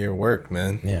your work,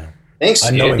 man. Yeah, thanks.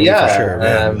 I know you for sure.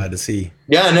 Man. I'm glad to see.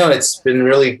 Yeah, no, it's been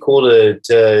really cool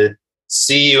to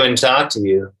see you and talk to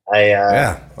you.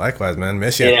 Yeah, likewise, man.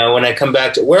 Miss you. When I come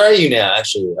back to, where are you now?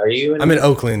 Actually, are you? I'm in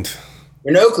Oakland.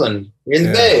 You're in Oakland. You're in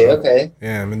the Bay. Okay.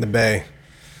 Yeah, I'm in the Bay.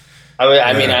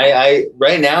 I mean,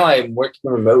 right now I'm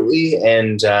working remotely,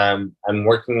 and I'm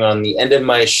working on the end of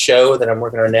my show that I'm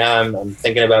working on now. I'm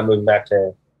thinking about moving back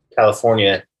to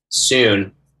California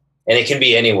soon, and it can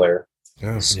be anywhere.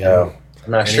 Oh, so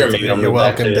I'm not sure. Maybe I'll you're move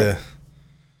welcome back to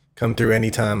come through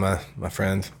anytime, my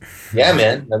friend. Yeah,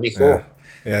 man, that'd be cool.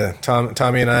 Yeah.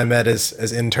 Tommy and I met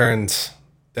as interns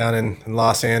down in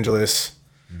Los Angeles.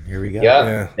 Here we go.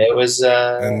 Yeah. It was,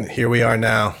 and here we are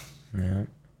now. Yeah.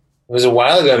 It was a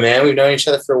while ago, man. We've known each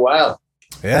other for a while.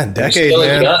 Yeah, decade,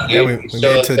 man. Young, we made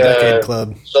it to the decade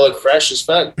club. Still look fresh as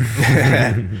fuck.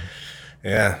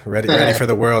 Yeah, ready for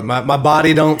the world. My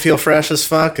body don't feel fresh as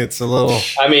fuck. It's a little.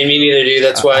 I mean, me neither, dude.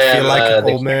 That's why I feel like an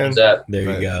old man. There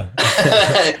you go.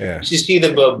 Yeah. You see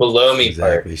the below me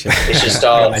part. It's just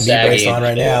all saggy on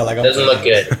right now. Like, doesn't look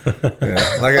good.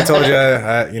 Yeah. Like I told you,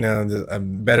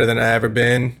 I'm better than I ever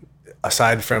been.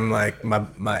 Aside from like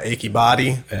my achy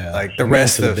body, like the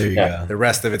rest of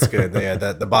it's good. Yeah,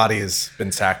 the body has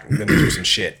been through some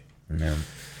shit. Yeah,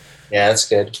 that's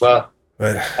good. Well,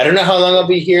 but I don't know how long I'll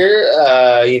be here.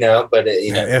 But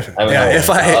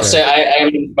I'll say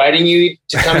I'm inviting you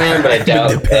to come here, but I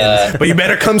doubt. But you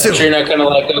better come soon. You're not gonna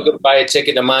go buy a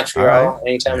ticket to Montreal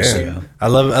anytime soon. I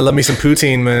love me some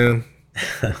poutine, man.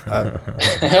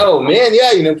 Oh man,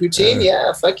 yeah, poutine.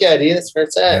 Yeah, fuck yeah, dude. That's where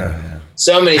it's at. Yeah.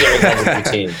 So many different kinds of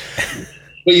poutine.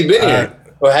 Well, you've been here.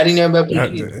 Well, how do you know about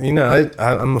poutine?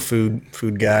 I'm a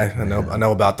food guy. I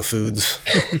know about the foods.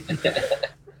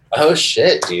 Oh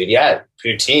shit, dude! Yeah,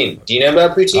 poutine. Do you know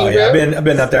about poutine, bro? I've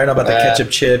been up there. I know about the ketchup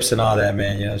chips and all that,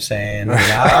 man. You know what I'm saying? I've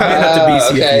been up to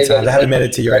BC a few times. I haven't made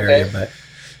it to your area, but.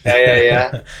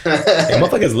 Yeah. Hey,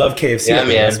 motherfuckers love KFC. Yeah,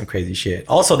 man. That's some crazy shit.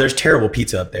 Also, there's terrible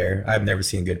pizza up there. I've never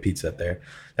seen good pizza up there.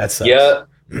 That sucks. Yeah.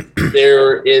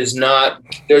 There's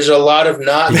a lot of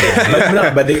not.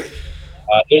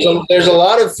 There's a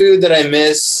lot of food that I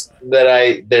miss.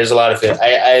 There's a lot of food.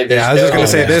 I was just gonna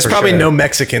say there's probably no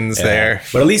Mexicans there,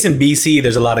 but at least in BC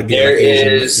there's a lot of good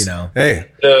Asian.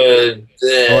 Hey,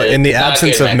 in the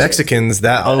absence of Mexicans,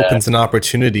 that opens an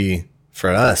opportunity for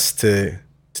us to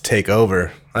take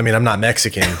over. I mean, I'm not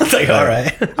Mexican. Like, all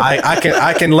right,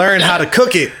 I can learn how to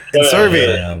cook it and serve it.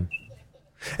 Yeah.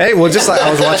 Hey, well, just like I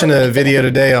was watching a video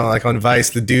today on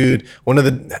Vice, one of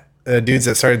the dudes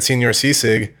that started Senior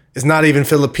Sisig is not even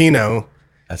Filipino.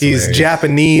 He's hilarious.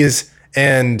 Japanese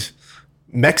and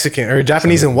Mexican, or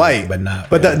Japanese and white,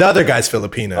 but the other guy's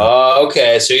Filipino. Oh,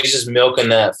 okay. So he's just milking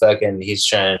that fucking. He's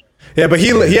trying. Yeah, but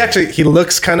he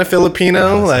looks kind of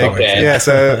Filipino,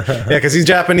 because he's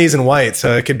Japanese and white,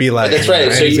 so it could be like. That's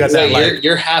right. So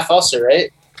you're half also,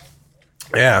 right?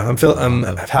 Yeah, I'm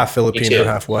half Filipino,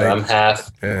 half white. I'm half.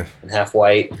 Yeah, and half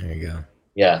white. There you go.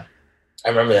 Yeah, I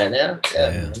remember that now.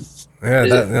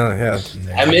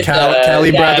 I miss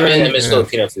Cali brethren. I miss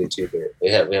Filipino food too.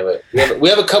 We have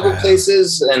a couple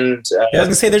places, and I was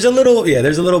gonna say there's a little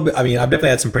bit. I mean, I've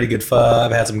definitely had some pretty good pho.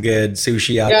 I've had some good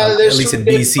sushi. At least in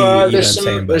BC.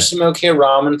 There's some okay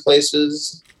ramen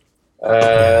places.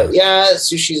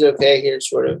 Sushi's okay here,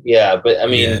 sort of. Yeah, but I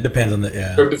mean, it depends on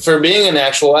the for being an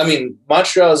actual. I mean,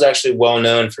 Montreal is actually well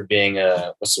known for being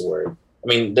what's the word? I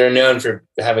mean, they're known for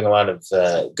having a lot of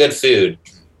good food,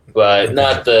 but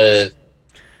not the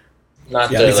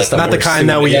kind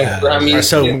that we are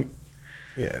so.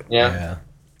 Yeah.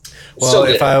 Well,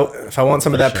 if I want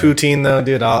some of that poutine though,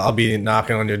 dude, I'll be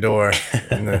knocking on your door.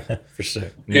 For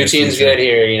sure. Poutine's good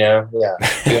here, you know. Yeah.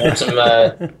 You want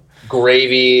some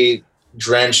gravy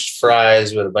drenched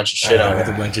fries with a bunch of shit on it. With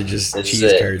a bunch of just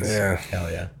cheese curds. Yeah. Hell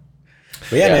yeah.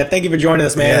 But yeah, man, thank you for joining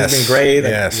us, man. Yes. It's been great.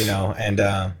 Yes. You know, and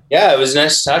yeah, it was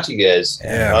nice to talk to you guys.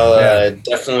 Yeah. I'll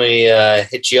definitely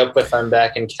hit you up if I'm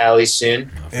back in Cali soon.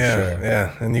 Yeah, sure.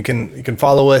 yeah. And you can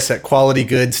follow us at Quality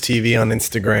Goods TV on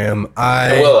Instagram.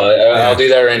 I will. I'll do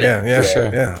that right now. Yeah,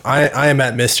 sure. Yeah. I am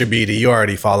at Mr. Beatty. You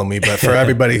already follow me, but for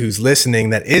everybody who's listening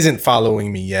that isn't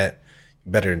following me yet,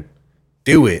 you better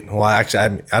do it. Well,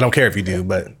 actually, I don't care if you do,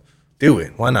 but do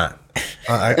it. Why not?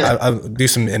 I do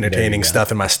some entertaining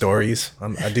stuff in my stories.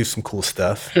 I do some cool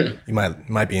stuff. You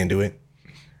might be into it.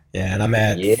 Yeah, and I'm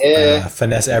at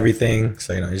Finesse Everything.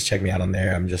 So, you know, just check me out on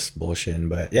there. I'm just bullshitting.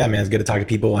 But yeah, man, it's good to talk to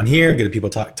people on here. Good to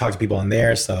talk to people on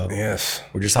there. So yes,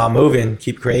 we're just all moving.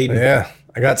 Keep creating. Yeah.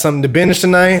 I got something to binge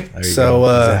tonight. So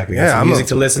exactly. I'm music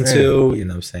to listen to. You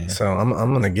know what I'm saying? So I'm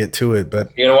gonna get to it.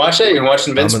 But you gonna watch it? You're gonna watch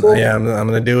Invincible? I'm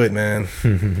gonna do it, man.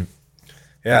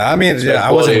 Yeah, I mean,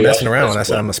 I wasn't messing around. I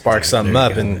said I'm gonna spark something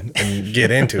up and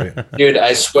get into it. Dude,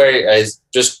 I swear, I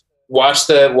just watch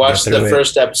the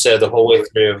first episode the whole way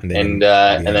through, and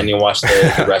then you watch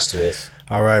the rest of it.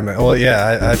 All right, man. Well,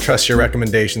 yeah, I trust your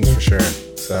recommendations for sure.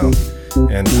 So,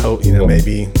 and hope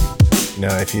maybe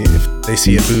if they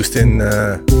see a boost in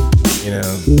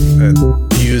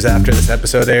views after this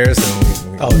episode airs, then it's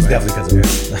definitely because of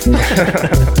it.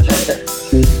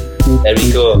 That'd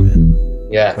be cool.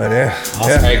 Yeah. But yeah. Awesome. All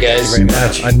right, guys. Thank you very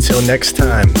much. Until next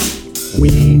time,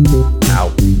 we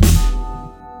out.